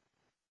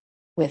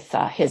with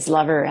his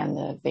lover and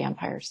the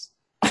vampires.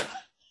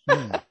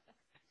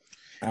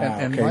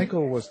 And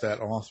Michael was that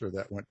author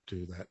that went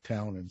to that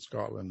town in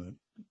Scotland and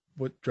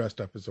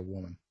dressed up as a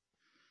woman.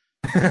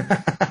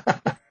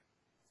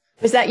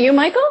 Was that you,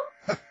 Michael?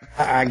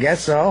 I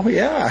guess so.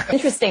 Yeah.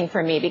 Interesting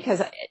for me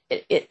because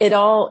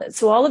all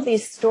of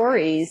these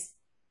stories,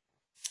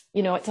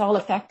 it's all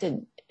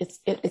affected.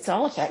 It's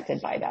all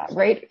affected by that,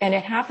 right? And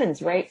it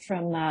happens right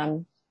from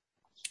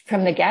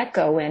the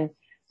get-go. And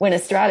when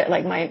Estrada,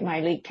 like my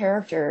lead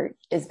character,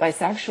 is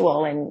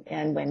bisexual,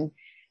 and when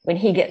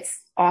he gets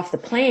off the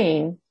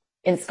plane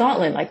in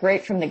Scotland, like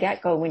right from the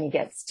get-go, when he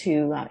gets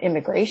to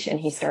immigration,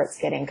 he starts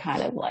getting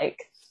kind of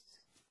like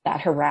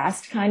that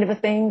harassed kind of a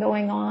thing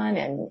going on.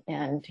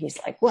 And he's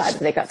like, what?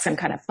 They got some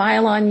kind of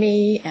file on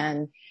me.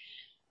 And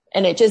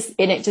it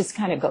just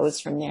kind of goes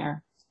from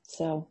there.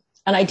 So,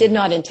 and I did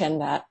not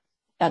intend that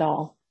at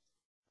all.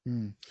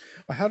 Well,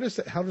 how does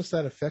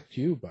that affect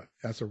you, but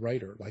as a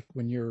writer, like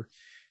when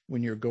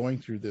when you're going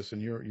through this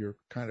and you're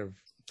kind of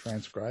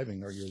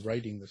transcribing or you're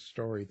writing the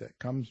story that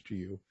comes to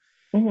you,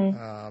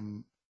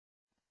 and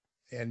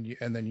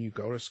then you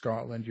go to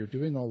Scotland, you're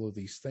doing all of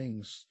these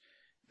things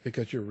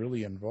because you're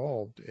really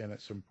involved and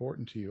it's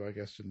important to you, I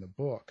guess, in the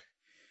book.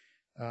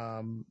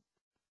 How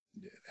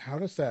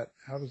does that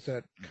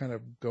kind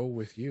of go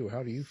with you?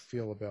 How do you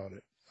feel about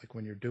it, like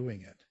when you're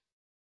doing it?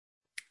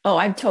 Oh,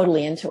 I'm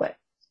totally into it.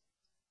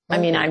 I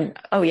mean, I'm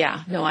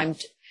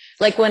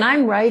like when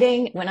I'm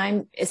writing,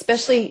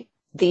 especially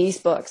these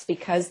books,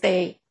 because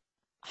they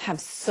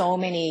have so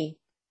many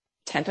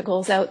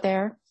tentacles out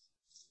there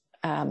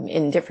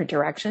in different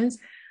directions,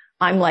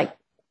 I'm like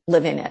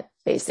living it,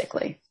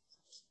 basically.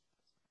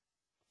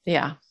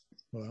 Yeah.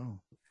 Wow.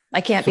 I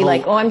can't be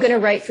like, I'm going to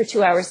write for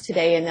 2 hours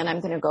today and then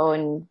I'm going to go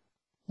and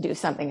do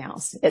something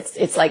else.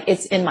 It's like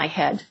it's in my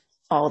head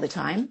all the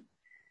time.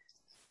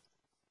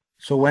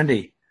 So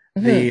Wendy,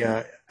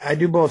 I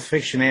do both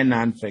fiction and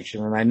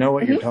nonfiction, and I know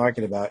what you're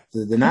talking about.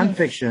 The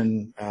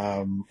nonfiction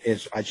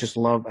is I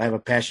have a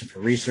passion for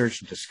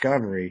research and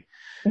discovery,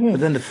 but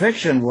then the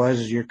fiction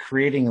you're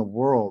creating a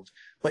world,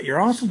 but you're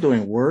also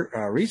doing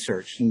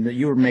research, and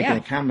you were making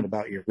a comment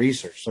about your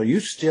research. So you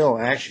still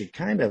actually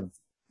kind of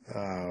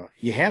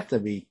you have to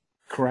be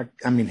correct.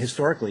 I mean,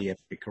 historically, you have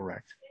to be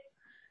correct.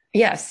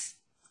 Yes.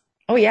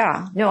 Oh,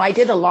 yeah. No, I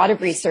did a lot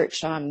of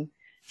research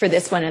for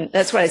this one. And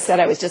that's what I said.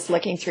 I was just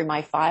looking through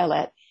my file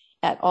at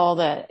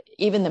all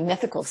even the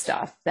mythical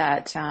stuff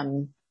that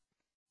I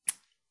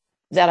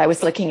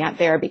was looking at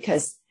there,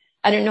 because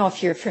I don't know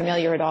if you're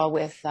familiar at all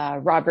with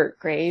Robert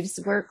Graves'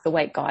 work, the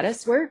White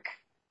Goddess work.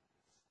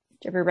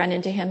 Did you ever run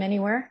into him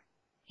anywhere?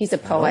 He's a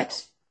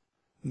poet.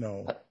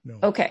 No.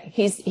 Okay.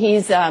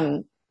 He's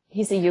a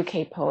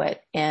UK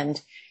poet, and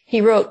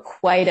he wrote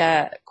quite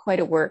a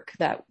work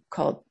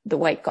called The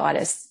White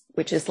Goddess,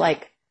 which is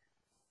like,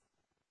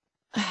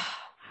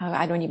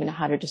 I don't even know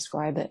how to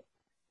describe it.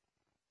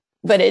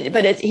 But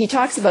he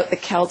talks about the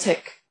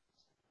Celtic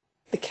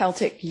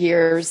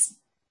years,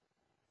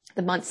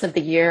 the months of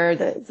the year,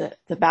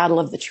 the battle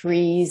of the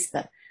trees,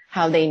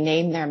 how they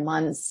name their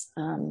months.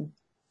 So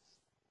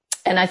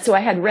I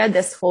had read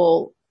this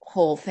whole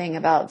thing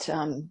about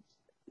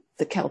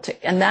the Celtic,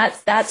 and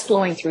that's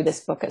flowing through this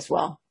book as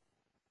well.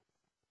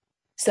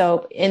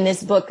 So in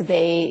this book,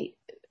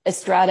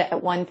 Estrada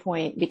at one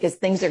point, because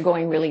things are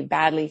going really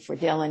badly for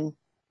Dylan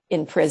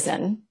in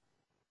prison,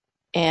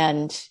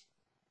 and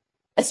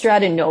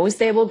Estrada knows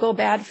they will go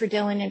bad for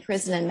Dylan in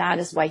prison, and that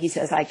is why he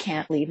says, I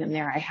can't leave him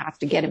there. I have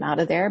to get him out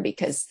of there,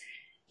 because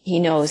he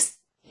knows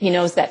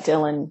that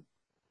Dylan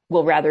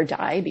will rather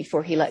die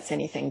before he lets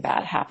anything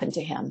bad happen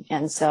to him.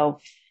 And so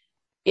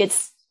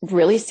it's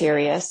really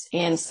serious.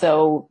 And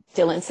so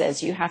Dylan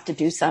says, you have to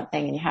do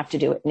something, and you have to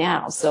do it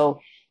now. So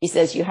he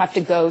says, you have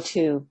to go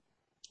to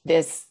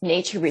this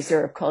nature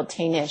reserve called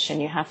Tainish,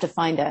 and you have to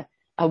find a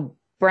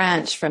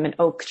branch from an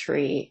oak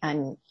tree,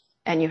 and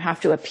you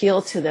have to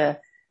appeal to the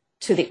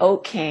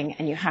Oak King,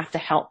 and you have to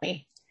help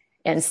me.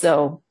 And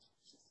so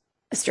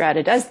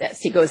Estrada does this.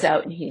 He goes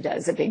out and he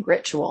does a big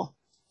ritual,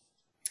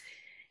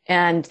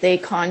 and they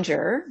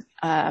conjure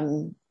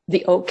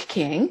the Oak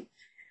King,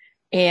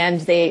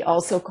 and they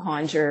also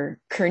conjure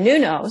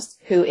Cernunnos,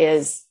 who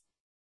is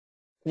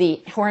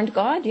the horned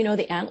god,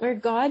 the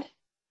antlered god.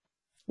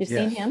 You've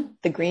seen him,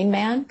 the green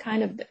man,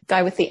 kind of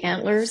guy with the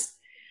antlers.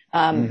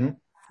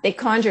 They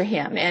conjure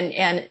him,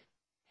 and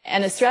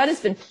Estrada's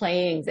been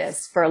playing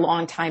this for a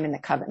long time in the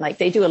Coven. Like,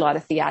 they do a lot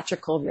of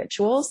theatrical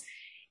rituals,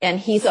 and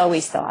he's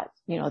always thought,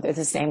 they're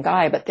the same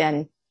guy. But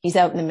then he's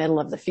out in the middle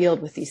of the field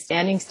with these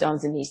standing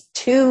stones, and these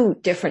two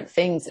different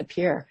things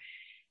appear,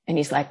 and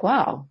he's like,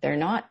 wow, they're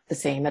not the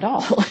same at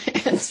all.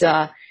 And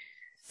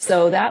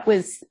so that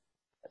was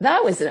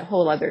a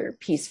whole other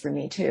piece for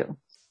me too,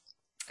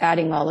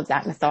 adding all of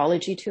that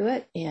mythology to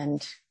it,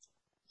 and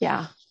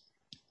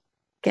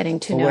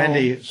getting to know.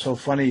 Wendy, it's so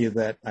funny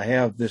that I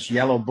have this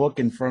yellow book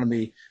in front of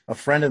me. A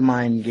friend of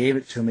mine gave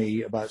it to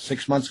me about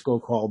 6 months ago,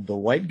 called The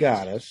White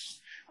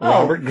Goddess,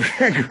 Robert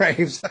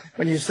Graves.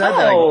 When you said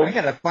that, I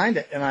got to find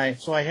it. And I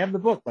have the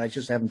book, but I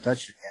just haven't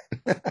touched it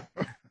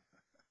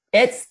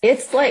yet.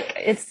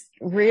 It's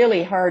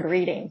really hard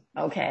reading.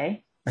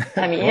 Okay.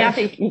 I mean,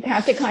 you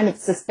have to kind of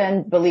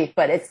suspend belief,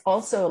 but it's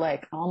also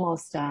like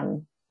almost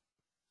a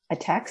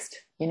text,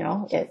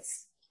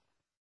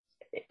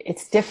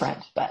 it's different.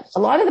 But a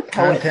lot of the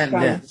poets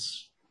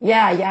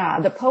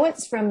the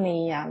poets from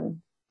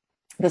the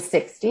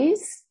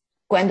 60s,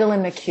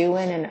 Gwendolyn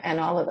McEwen and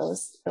all of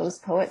those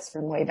poets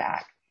from way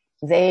back,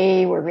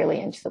 they were really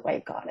into the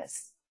White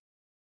Goddess.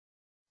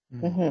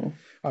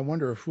 I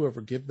wonder if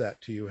whoever gave that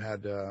to you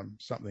had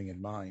something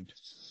in mind.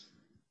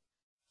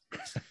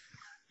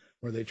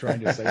 Were they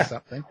trying to say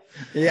something?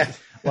 Yeah.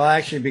 Well,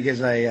 actually,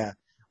 because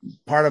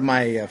part of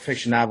my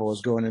fiction novel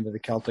was going into the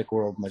Celtic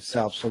world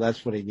myself, so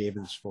that's what he gave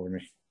this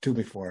to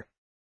me for.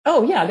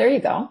 Oh, yeah, there you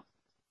go.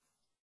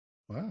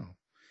 Wow.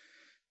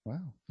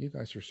 You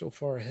guys are so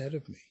far ahead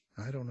of me.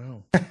 I don't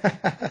know.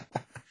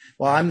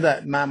 Well,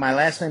 my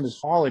last name is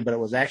Hawley, but it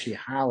was actually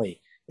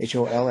Holly,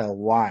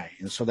 Holly,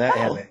 and so that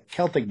had a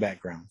Celtic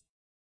background.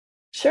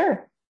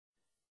 Sure.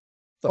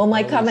 Well,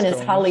 my coven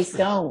is Holly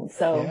Stone,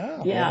 so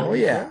yeah. Oh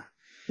yeah.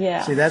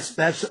 Yeah. See,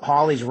 that's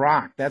Holly's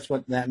Rock. That's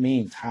what that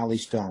means, Holly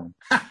Stone.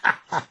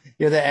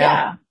 You're the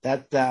Al.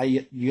 That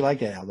you like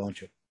that Al,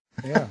 don't you?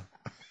 Yeah.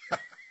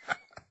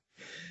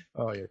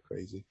 Oh, you're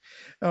crazy.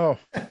 Oh,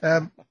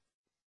 wow,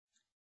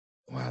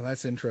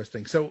 that's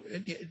interesting. So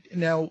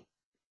now,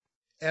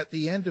 at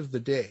the end of the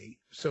day,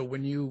 so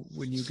when you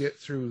get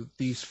through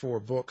these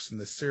 4 books in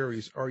the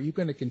series, are you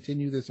going to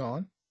continue this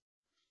on?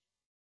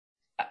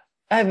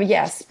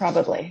 Yes,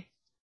 probably.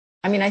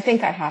 I mean, I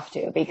think I have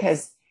to,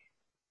 because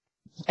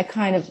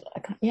I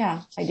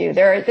do.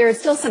 There are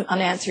still some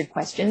unanswered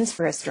questions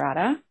for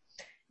Estrada.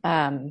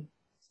 And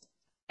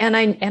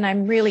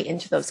I'm really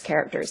into those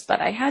characters,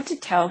 but I had to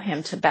tell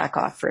him to back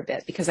off for a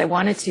bit because I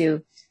wanted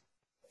to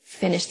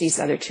finish these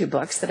other 2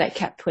 books that I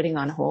kept putting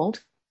on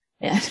hold.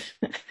 And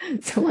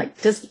so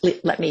just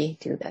let me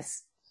do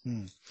this.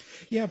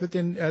 Yeah, but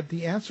then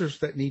the answers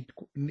that need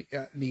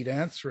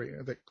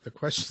answering, the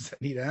questions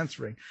that need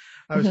answering,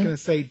 I was going to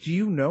say, do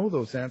you know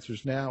those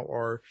answers now,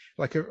 or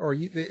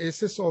is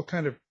this all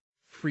kind of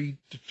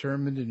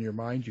predetermined in your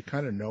mind? You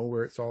kind of know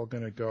where it's all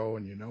going to go,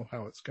 and you know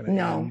how it's going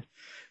to end,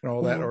 and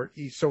all that, or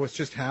so it's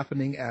just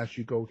happening as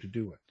you go to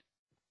do it.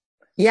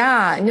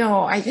 Yeah,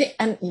 no,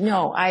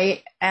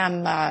 I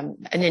am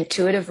an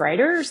intuitive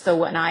writer, so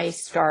when I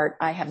start,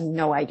 I have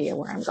no idea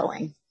where I'm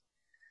going.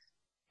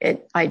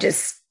 I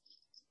just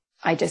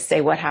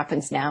say what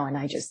happens now, and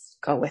I just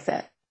go with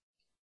it.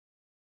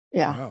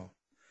 Yeah. Wow.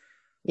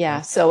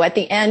 Yeah. So at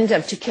the end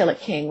of To Kill a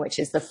King, which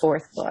is the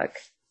 4th book,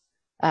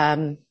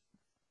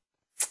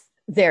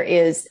 there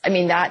is,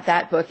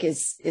 that book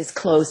is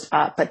closed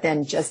up, but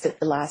then just at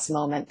the last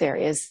moment there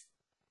is,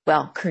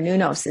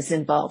 Cernunnos is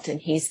involved, and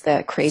he's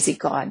the crazy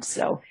god.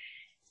 So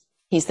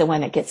he's the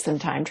one that gets them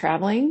time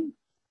traveling,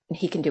 and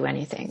he can do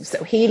anything.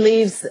 So he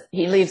leaves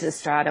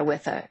Estrada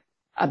with a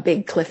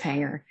big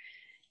cliffhanger.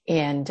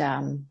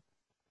 And,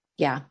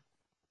 yeah.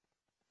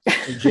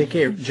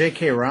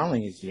 J.K.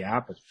 Rowling is the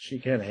opposite. She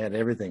kind of had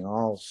everything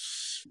all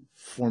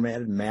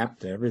formatted,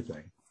 mapped to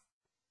everything.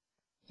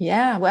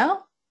 Yeah,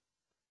 well,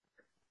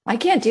 I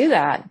can't do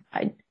that.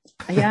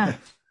 Yeah.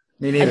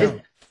 Me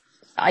neither.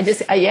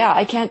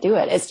 I can't do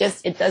it. It's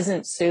just, it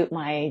doesn't suit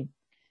my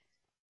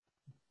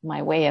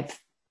way of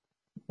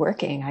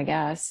working, I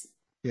guess.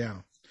 Yeah.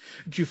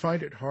 Do you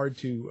find it hard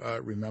to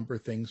remember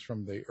things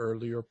from the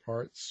earlier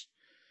parts?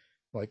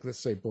 Like, let's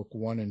say book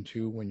 1 and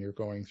 2, when you're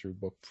going through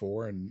book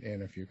 4, and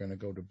if you're going to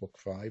go to book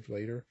 5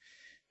 later,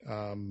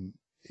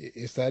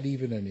 is that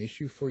even an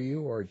issue for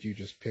you, or do you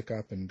just pick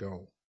up and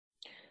go?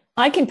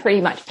 I can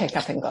pretty much pick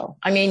up and go.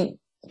 I mean,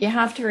 you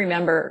have to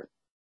remember,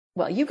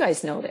 you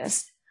guys know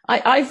this.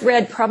 I've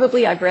read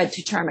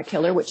To Charm a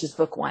Killer, which is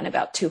book 1,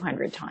 about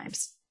 200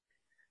 times.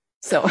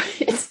 So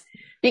it's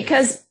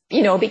because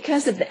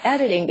of the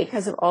editing,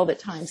 because of all the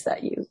times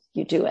that you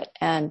do it.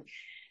 And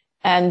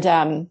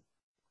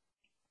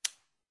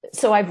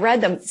so I've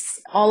read them,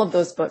 all of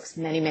those books,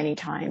 many, many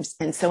times.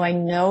 And so I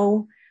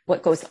know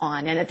what goes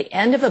on. And at the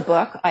end of a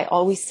book, I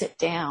always sit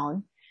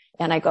down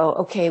and I go,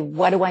 okay,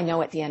 what do I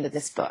know at the end of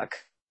this book?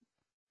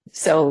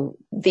 So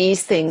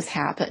these things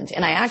happened.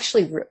 And I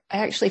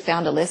actually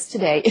found a list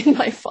today in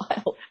my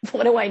file.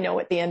 What do I know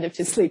at the end of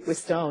To Sleep with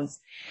Stones?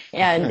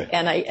 And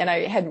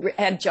I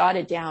had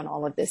jotted down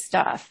all of this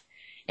stuff.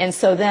 And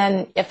so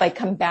then if I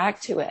come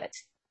back to it,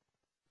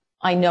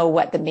 I know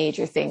what the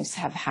major things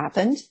have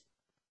happened.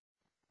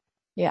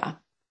 Yeah.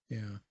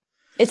 Yeah.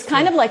 It's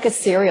kind of like a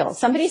serial.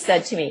 Somebody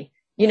said to me,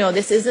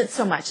 this isn't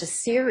so much a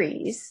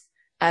series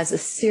as a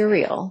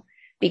serial,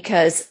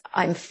 because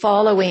I'm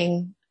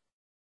following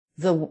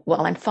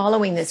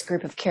this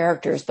group of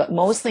characters, but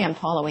mostly I'm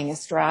following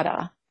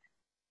Estrada,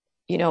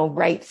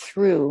 right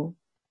through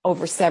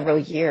over several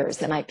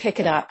years. And I pick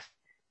it up,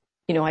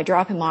 I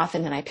drop him off,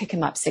 and then I pick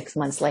him up 6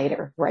 months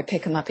later, or I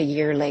pick him up a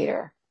year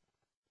later.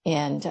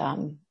 And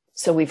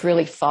so we've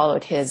really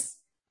followed his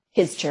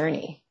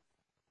journey.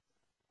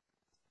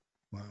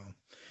 Wow.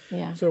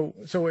 Yeah. So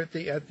at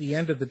the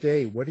end of the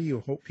day, what do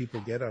you hope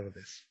people get out of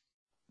this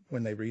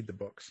when they read the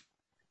books?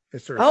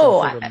 Is there some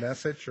sort of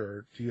message,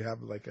 or do you have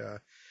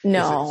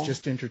no, is it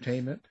just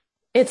entertainment?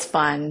 It's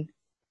fun.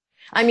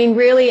 I mean,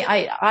 really,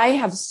 I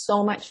have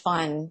so much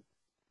fun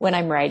when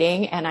I'm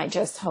writing, and I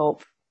just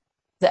hope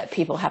that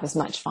people have as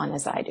much fun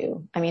as I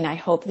do. I mean, I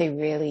hope they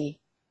really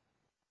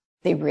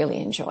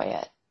enjoy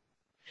it.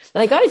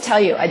 But I got to tell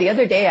you, the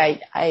other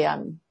day,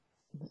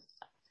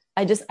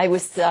 what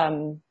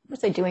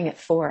was I doing it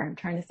for? I'm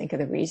trying to think of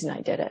the reason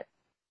I did it.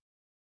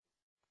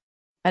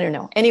 I don't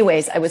know.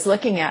 Anyways, I was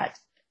looking at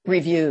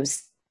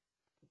reviews.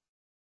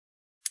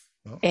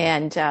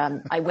 And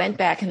I went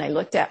back and I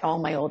looked at all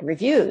my old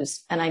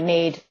reviews, and I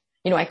made,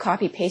 I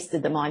copy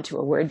pasted them onto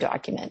a Word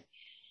document,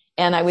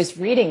 and I was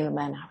reading them,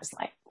 and I was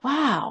like,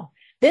 wow,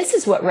 this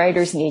is what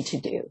writers need to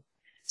do.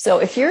 So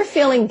if you're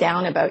feeling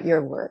down about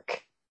your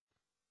work,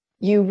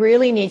 you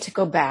really need to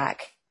go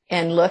back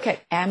and look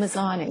at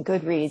Amazon and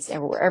Goodreads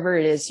and wherever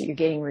it is you're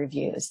getting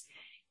reviews,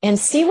 and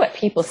see what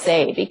people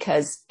say,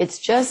 because it's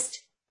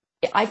just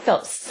I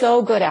felt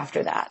so good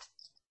after that.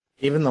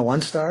 Even the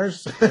 1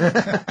 stars?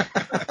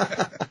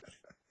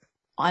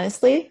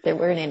 Honestly, there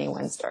weren't any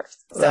 1 stars.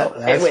 So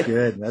that's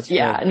good. That's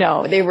good.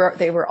 No, they were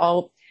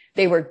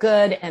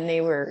good, and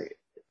they were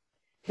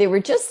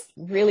just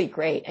really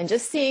great. And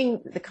just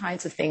seeing the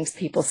kinds of things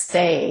people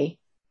say,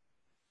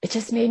 it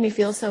just made me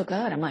feel so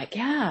good. I'm like,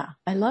 yeah,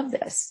 I love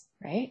this.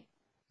 Right.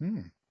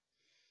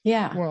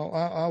 Yeah.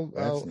 Well,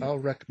 I'll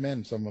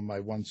recommend some of my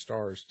 1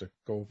 stars to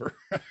go over.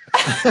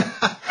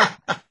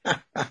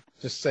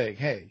 Just saying,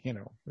 hey, you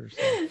know, there's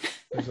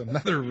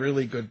another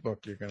really good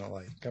book you're going to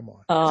like. Come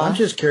on. I'm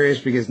just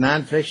curious because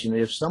nonfiction,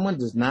 if someone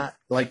does not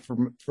like,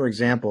 for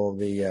example,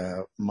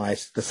 the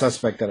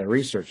suspect that I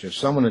researched, if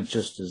someone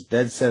just is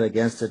dead set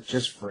against it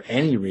just for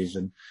any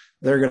reason,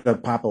 they're going to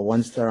pop a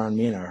 1 star on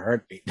me in a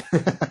heartbeat.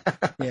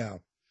 Yeah.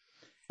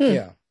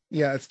 Yeah.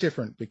 Yeah. It's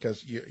different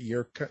because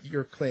you're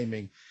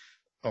claiming,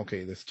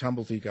 okay, this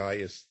Tumblety guy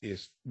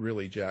is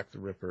really Jack the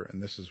Ripper,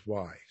 and this is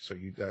why. So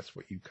that's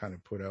what you kind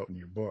of put out in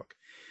your book.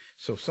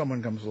 So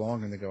someone comes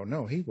along and they go,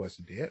 no, he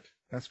wasn't it.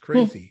 That's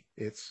crazy.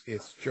 It's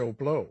Joe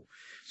Blow.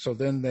 So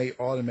then they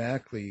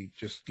automatically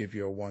just give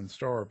you a 1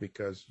 star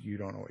because you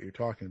don't know what you're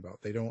talking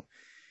about. They don't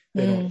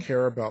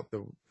care about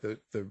the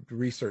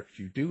research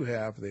you do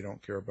have. They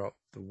don't care about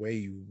the way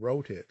you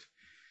wrote it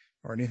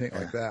or anything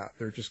like that.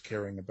 They're just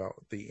caring about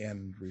the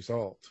end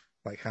result,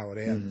 like how it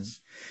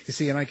ends. You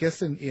see, and I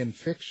guess in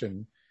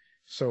fiction,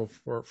 so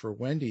for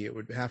Wendy, it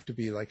would have to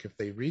be like if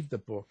they read the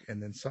book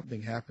and then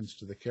something happens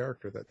to the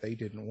character that they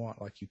didn't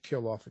want, like you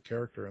kill off a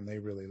character and they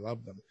really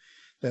love them,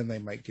 then they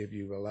might give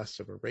you a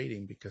less of a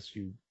rating because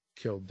you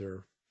killed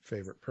their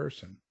favorite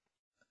person.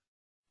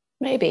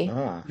 Maybe.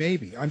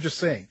 Maybe. I'm just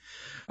saying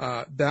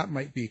that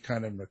might be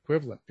kind of an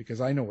equivalent because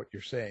I know what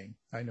you're saying.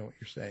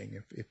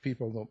 If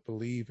people don't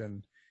believe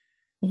in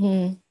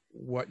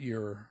what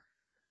your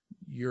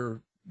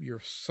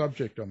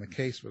subject on the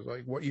case was,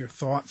 like what your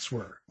thoughts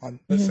were on,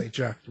 let's say,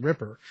 Jack the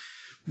Ripper,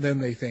 then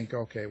they think,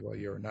 okay, well,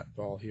 you're a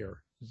nutball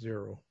here,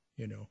 0,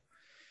 you know.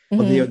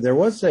 Well, there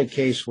was a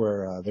case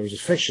where there was a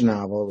fiction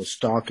novel. It was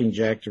stalking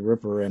Jack the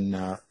Ripper, and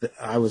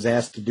I was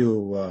asked to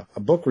do a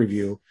book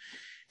review,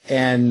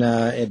 and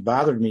it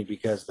bothered me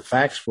because the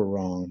facts were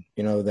wrong.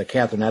 You know, that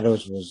Catherine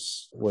Eddowes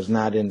was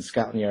not in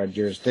Scotland Yard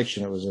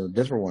jurisdiction. It was a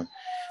different one.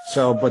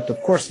 So, but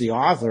of course the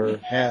author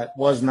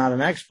was not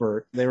an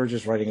expert. They were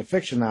just writing a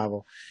fiction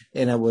novel,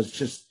 and it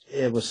was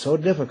so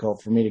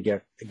difficult for me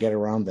to get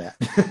around that.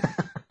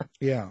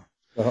 Yeah.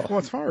 Well,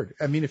 it's hard.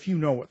 I mean, if you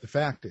know what the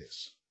fact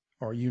is,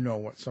 or you know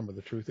what some of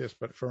the truth is,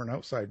 but for an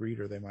outside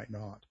reader, they might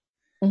not.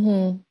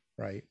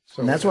 Right.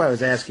 So and that's why I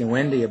was asking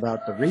Wendy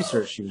about the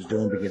research she was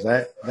doing, because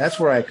that's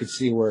where I could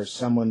see where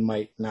someone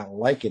might not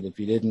like it if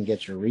you didn't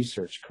get your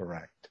research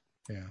correct.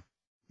 Yeah.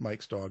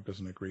 Mike's dog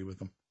doesn't agree with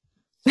them.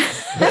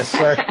 Yes,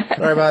 sorry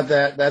about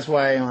that. That's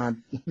why I'm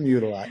on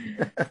mute a lot.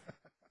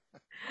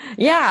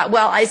 Yeah,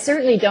 well, I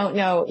certainly don't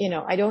know,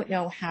 I don't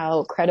know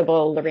how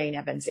credible Lorraine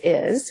Evans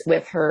is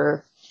with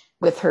her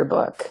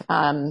book.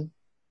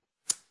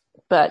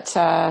 But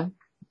I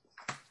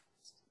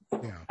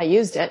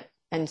used it,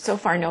 and so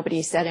far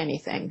nobody said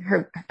anything.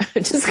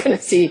 Just going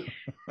to see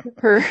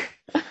her.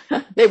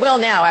 They will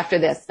now after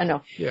this. I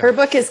know. Yeah. Her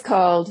book is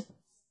called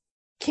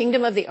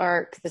Kingdom of the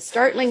Ark, the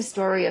startling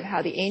story of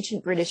how the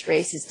ancient British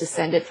race is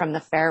descended from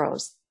the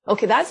pharaohs.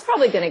 Okay, that's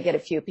probably going to get a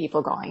few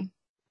people going.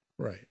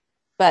 Right.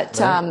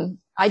 But I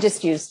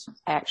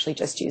actually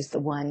just used the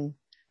one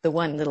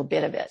little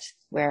bit of it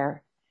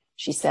where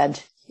she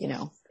said,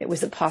 it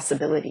was a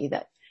possibility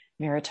that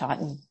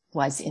Meritaten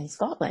was in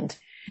Scotland.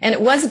 And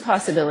it was a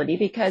possibility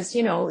because,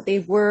 they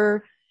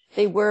were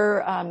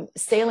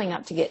sailing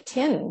up to get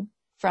tin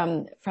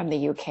from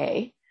the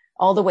UK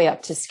all the way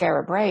up to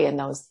Skara Brae in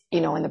those,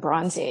 in the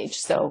Bronze Age.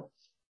 So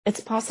it's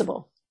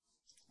possible.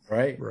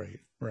 Right.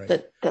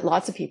 That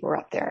lots of people were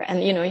up there.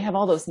 And, you have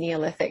all those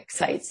Neolithic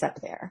sites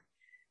up there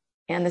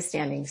and the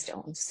standing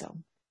stones. So,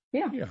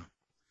 yeah. Yeah.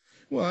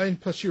 Well, and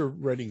plus you're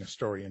writing a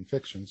story in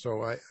fiction.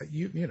 So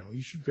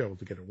you should be able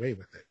to get away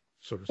with it,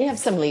 so to speak. You have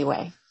some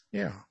leeway.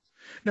 Yeah.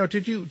 Now,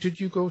 did you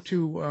go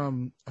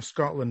to a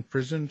Scotland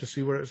prison to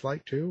see what it was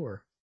like too,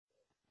 or?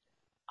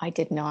 I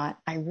did not.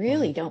 I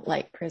really don't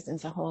like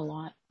prisons a whole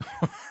lot.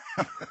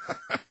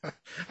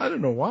 I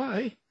don't know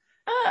why.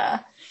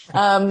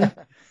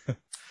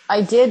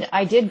 I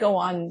did go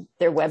on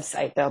their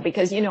website though,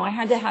 because, I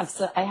had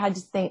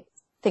to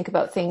think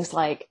about things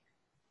like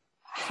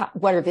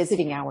what are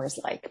visiting hours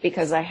like,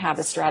 because I have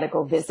Estrada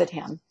go visit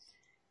him.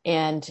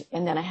 And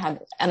then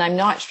I'm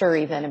not sure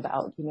even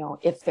about,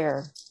 if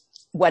they're,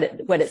 what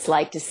it's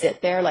like to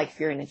sit there, like if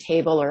you're in a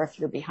table or if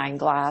you're behind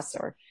glass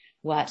or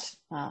what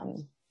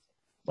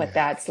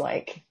that's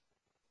like.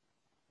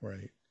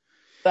 Right.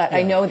 But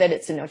I know that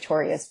it's a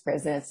notorious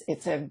prison.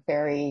 It's a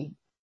very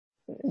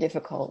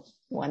difficult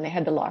one. They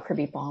had the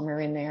Lockerbie bomber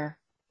in there.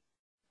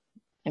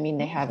 I mean,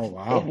 they have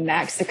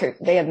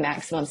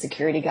maximum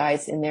security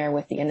guys in there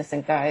with the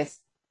innocent guys,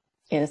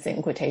 innocent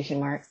in quotation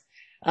marks.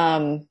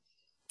 So,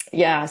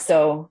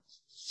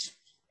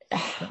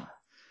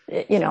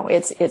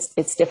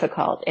 it's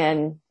difficult.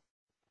 And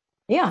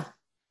Yeah.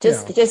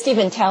 Just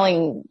even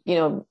telling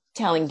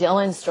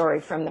Dylan's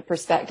story from the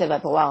perspective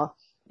of, well,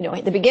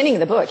 at the beginning of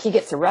the book, he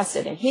gets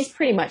arrested and he's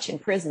pretty much in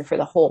prison for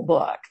the whole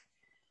book.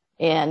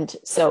 And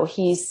so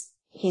he's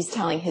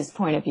telling his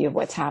point of view of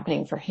what's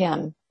happening for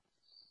him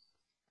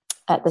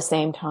at the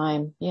same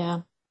time.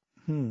 Yeah.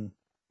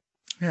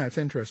 Yeah, it's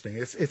interesting.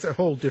 It's a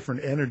whole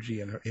different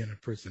energy in a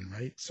prison,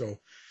 right? So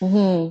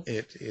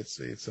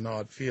it's an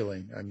odd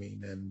feeling. I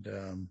mean, and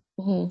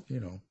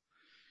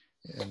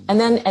and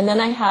then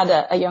I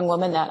had a young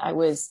woman that I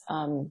was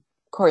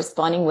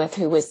corresponding with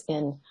who was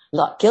in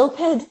Loch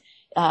Gilphead.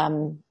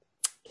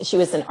 She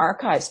was an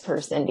archives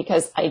person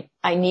because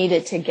I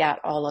needed to get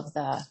all of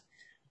the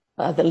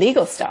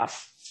legal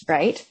stuff,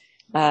 right?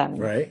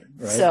 Right.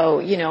 So,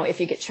 if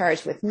you get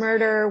charged with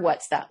murder,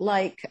 what's that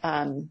like?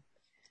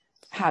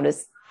 How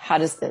does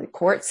the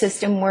court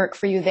system work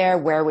for you there?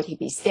 Where would he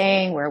be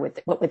staying?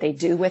 What would they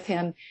do with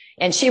him?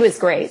 And she was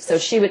great. So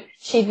she would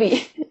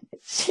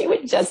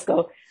just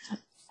go,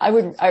 I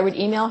would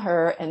email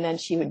her, and then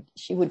she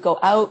would go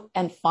out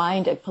and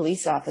find a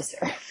police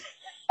officer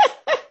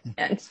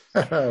and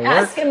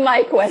ask him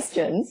my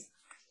questions,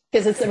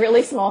 because it's a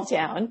really small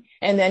town.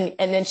 And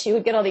then she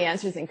would get all the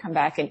answers and come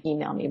back and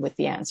email me with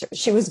the answers.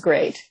 She was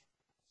great.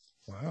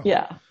 Wow.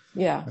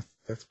 Yeah.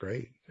 That's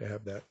great to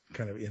have that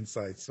kind of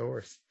inside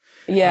source.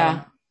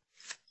 Yeah.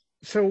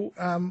 So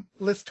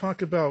let's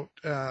talk about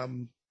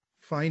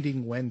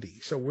finding Wendy.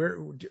 So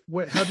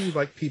how do you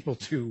like people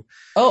to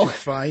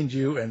find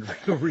you and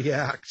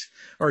react?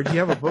 Or do you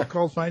have a book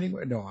called Finding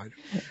Wendy? No, I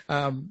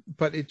don't.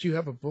 But do you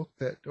have a book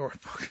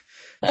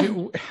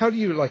how do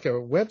you like a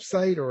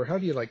website, or how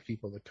do you like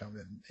people to come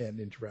in and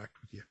interact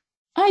with you?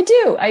 I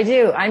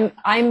do.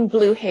 I'm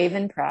Blue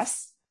Haven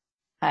Press.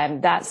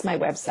 That's my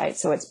website.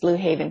 So it's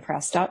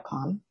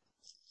bluehavenpress.com.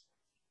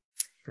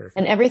 Perfect.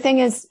 And everything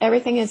is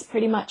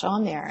pretty much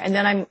on there. And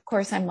then I'm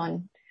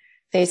on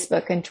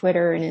Facebook and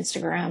Twitter and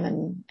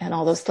Instagram and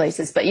all those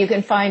places, but you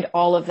can find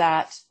all of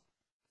that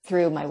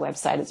through my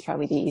website. It's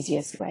probably the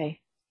easiest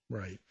way.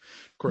 Right.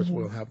 Of course,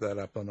 we'll have that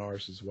up on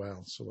ours as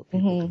well, so that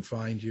people can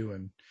find you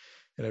and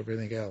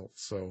everything else.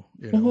 So,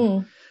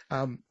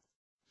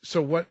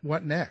 so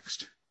what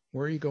next?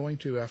 Where are you going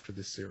to after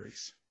this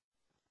series?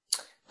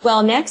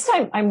 Well, next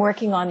I'm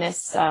working on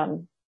this,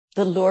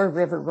 the Loire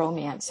River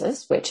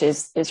Romances, which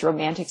is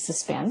romantic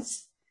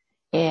suspense.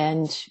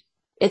 And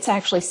it's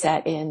actually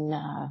set in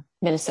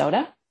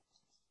Minnesota.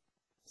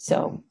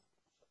 So,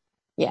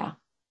 yeah.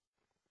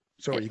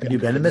 So have you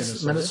been to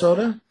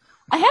Minnesota?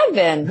 I have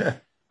been.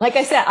 Like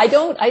I said, I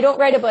don't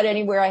write about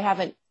anywhere I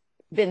haven't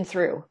been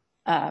through,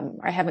 or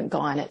I haven't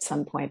gone at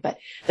some point. But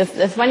the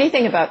funny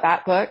thing about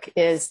that book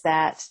is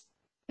that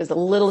there's a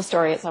little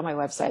story. It's on my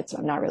website, so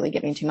I'm not really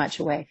giving too much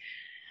away.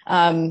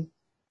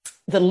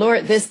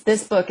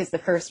 This book is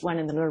the first one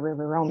in the Loire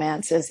River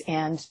Romances,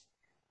 and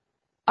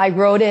I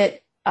wrote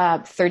it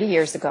 30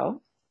 years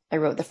ago. I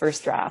wrote the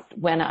first draft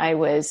when I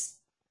was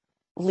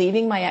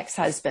leaving my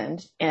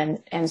ex-husband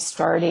and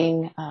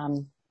starting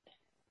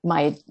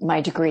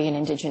my degree in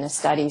Indigenous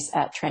Studies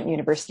at Trent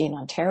University in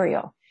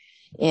Ontario.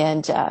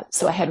 And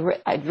so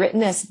I'd written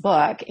this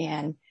book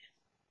and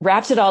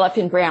wrapped it all up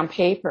in brown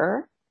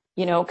paper,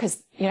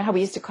 because how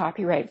we used to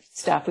copyright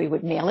stuff, we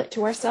would mail it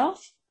to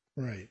ourselves.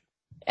 Right.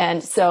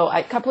 And so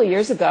a couple of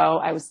years ago,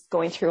 I was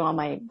going through all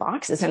my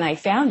boxes and I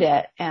found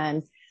it,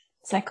 and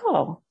it's like,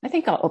 oh, I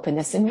think I'll open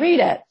this and read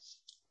it.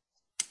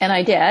 And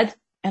I did.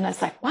 And I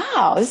was like,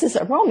 wow, this is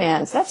a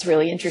romance. That's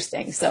really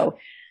interesting. So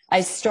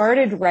I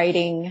started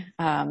writing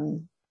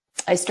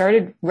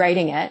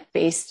it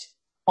based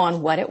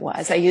on what it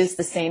was. I used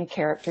the same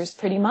characters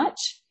pretty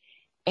much.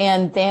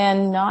 And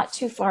then not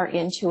too far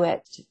into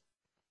it,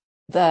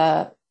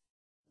 the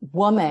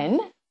woman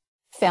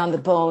found the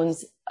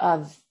bones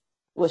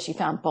she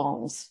found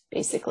bones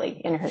basically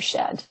in her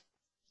shed.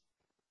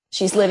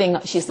 She's living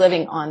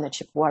on the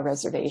Chippewa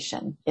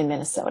Reservation in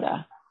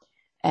Minnesota,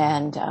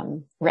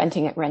 and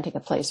renting a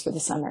place for the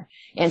summer.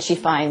 And she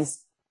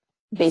finds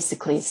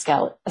basically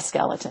a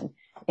skeleton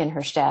in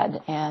her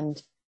shed, and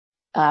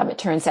it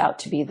turns out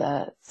to be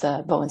the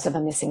bones of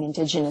a missing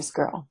Indigenous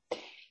girl.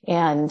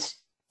 And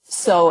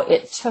so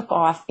it took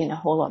off in a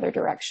whole other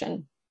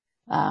direction.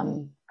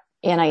 And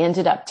I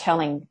ended up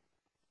telling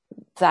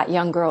that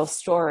young girl's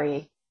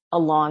story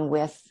along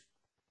with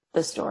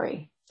the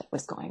story that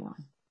was going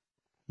on.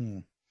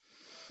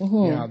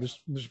 Yeah,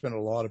 there's been a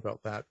lot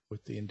about that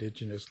with the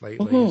Indigenous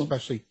lately,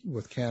 especially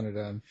with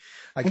Canada. And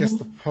I guess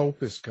the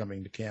Pope is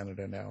coming to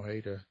Canada now,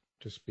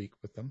 to speak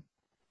with them.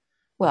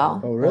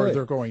 Well, or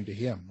they're going to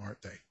him,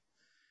 aren't they?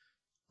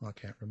 Well, I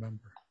can't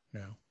remember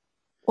now.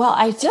 Well,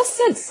 I just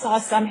saw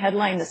some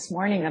headline this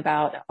morning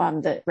about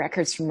the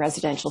records from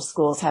residential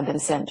schools have been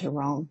sent to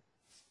Rome.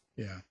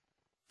 Yeah.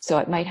 So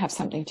it might have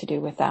something to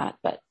do with that.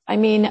 But I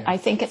mean, I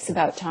think it's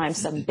about time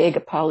some big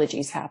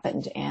apologies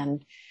happened,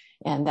 and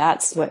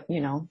that's what,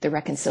 the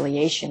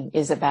reconciliation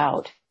is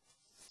about,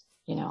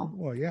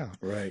 Well, yeah.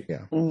 Right.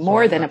 Yeah.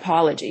 More than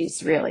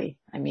apologies, really.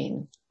 I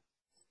mean,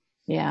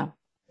 yeah.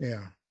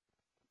 Yeah.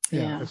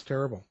 It's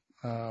terrible.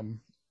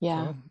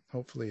 Well,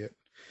 hopefully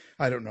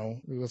I don't know.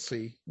 We'll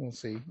see.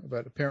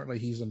 But apparently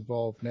he's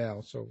involved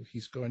now, so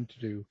he's going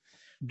to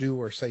do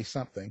or say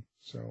something.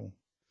 So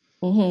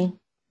I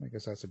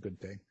guess that's a good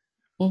thing.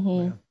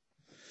 Yeah.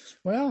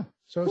 Well,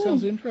 so it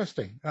sounds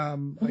interesting.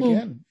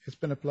 Again, it's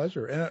been a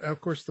pleasure. And of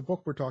course, the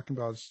book we're talking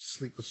about is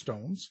Sleep with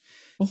Stones.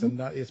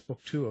 It's book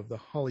 2 of the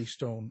Holly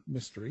Stone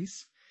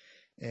Mysteries.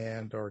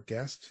 And our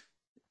guest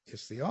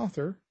is the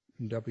author,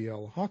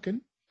 W.L.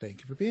 Hawken.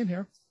 Thank you for being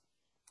here.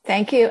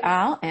 Thank you,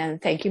 Al,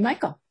 and thank you,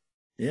 Michael.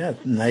 Yeah,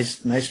 nice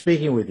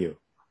speaking with you.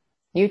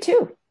 You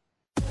too.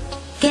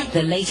 Get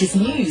the latest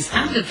news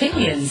and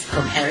opinions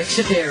from Eric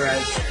Shapiro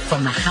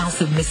from the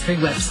House of Mystery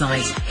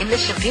website in the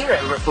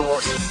Shapiro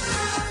Report.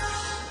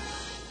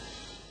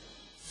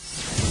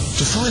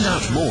 To find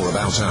out more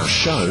about our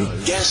show,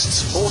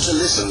 guests, or to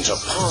listen to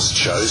past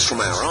shows from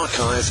our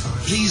archive,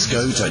 please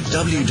go to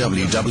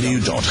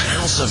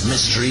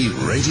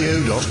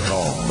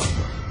www.houseofmysteryradio.com.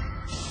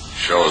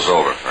 Show's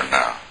over for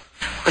now.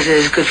 Was it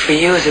as good for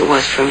you as it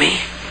was for me?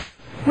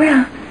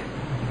 Well,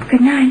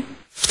 good night.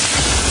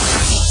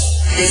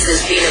 This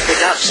has been a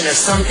production of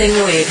Something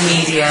Weird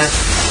Media.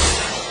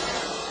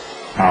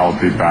 I'll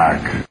be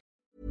back.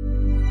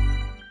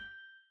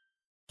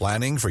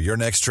 Planning for your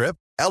next trip?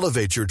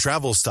 Elevate your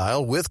travel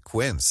style with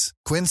Quince.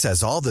 Quince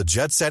has all the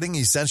jet-setting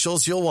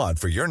essentials you'll want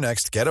for your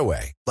next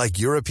getaway, like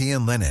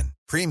European linen,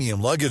 premium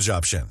luggage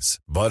options,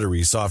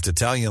 buttery soft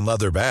Italian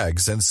leather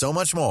bags, and so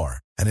much more.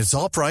 And it's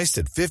all priced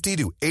at 50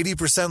 to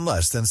 80%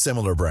 less than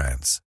similar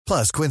brands.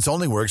 Plus, Quince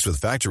only works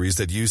with factories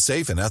that use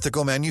safe and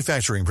ethical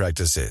manufacturing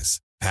practices.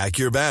 Pack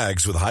your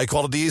bags with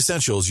high-quality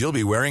essentials you'll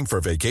be wearing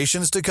for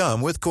vacations to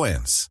come with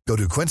Quince. Go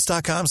to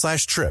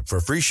quince.com/trip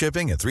for free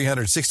shipping and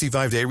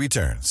 365-day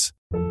returns.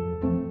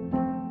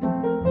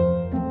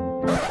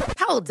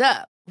 Hold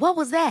up. What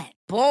was that?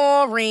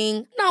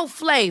 Boring. No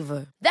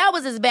flavor. That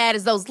was as bad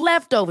as those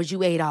leftovers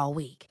you ate all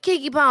week.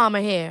 Keke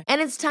Palmer here.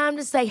 And it's time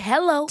to say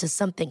hello to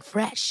something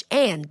fresh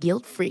and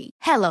guilt-free.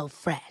 Hello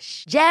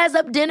Fresh. Jazz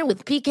up dinner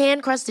with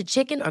pecan-crusted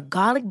chicken or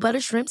garlic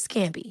butter shrimp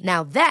scampi.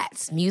 Now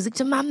that's music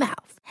to my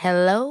mouth.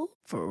 Hello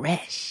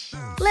Fresh.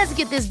 Let's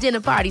get this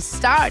dinner party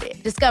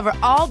started. Discover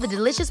all the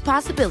delicious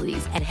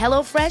possibilities at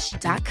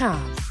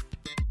HelloFresh.com.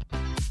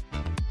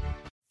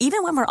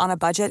 Even when we're on a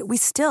budget, we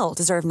still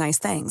deserve nice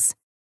things.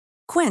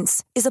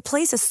 Quince is a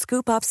place to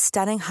scoop up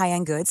stunning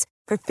high-end goods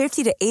for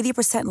 50 to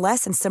 80%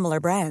 less than similar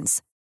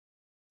brands.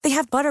 They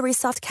have buttery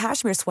soft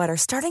cashmere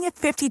sweaters starting at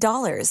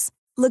 $50,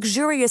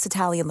 luxurious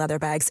Italian leather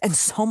bags, and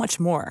so much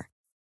more.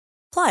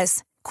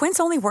 Plus,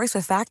 Quince only works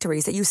with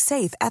factories that use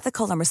safe,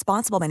 ethical, and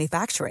responsible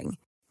manufacturing.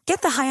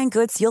 Get the high-end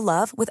goods you'll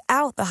love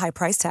without the high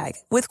price tag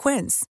with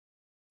Quince.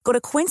 Go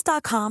to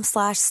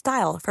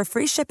quince.com/style for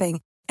free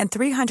shipping and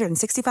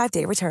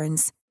 365-day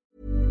returns.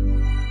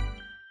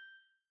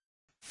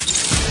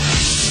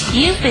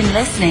 You've been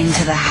listening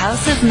to the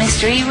House of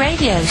Mystery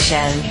radio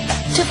show.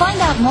 To find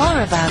out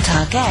more about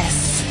our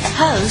guests,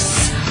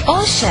 hosts,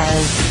 or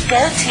shows, go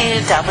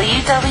to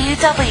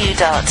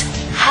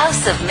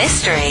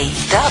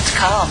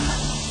www.houseofmystery.com.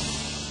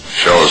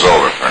 Show's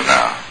over for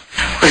now.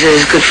 Was it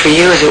as good for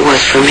you as it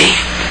was for me?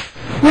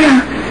 Well,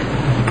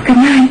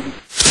 good night.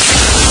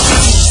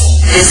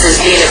 This has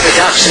been a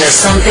production of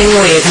Something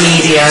Weird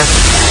Media.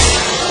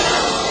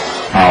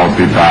 I'll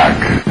be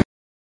back.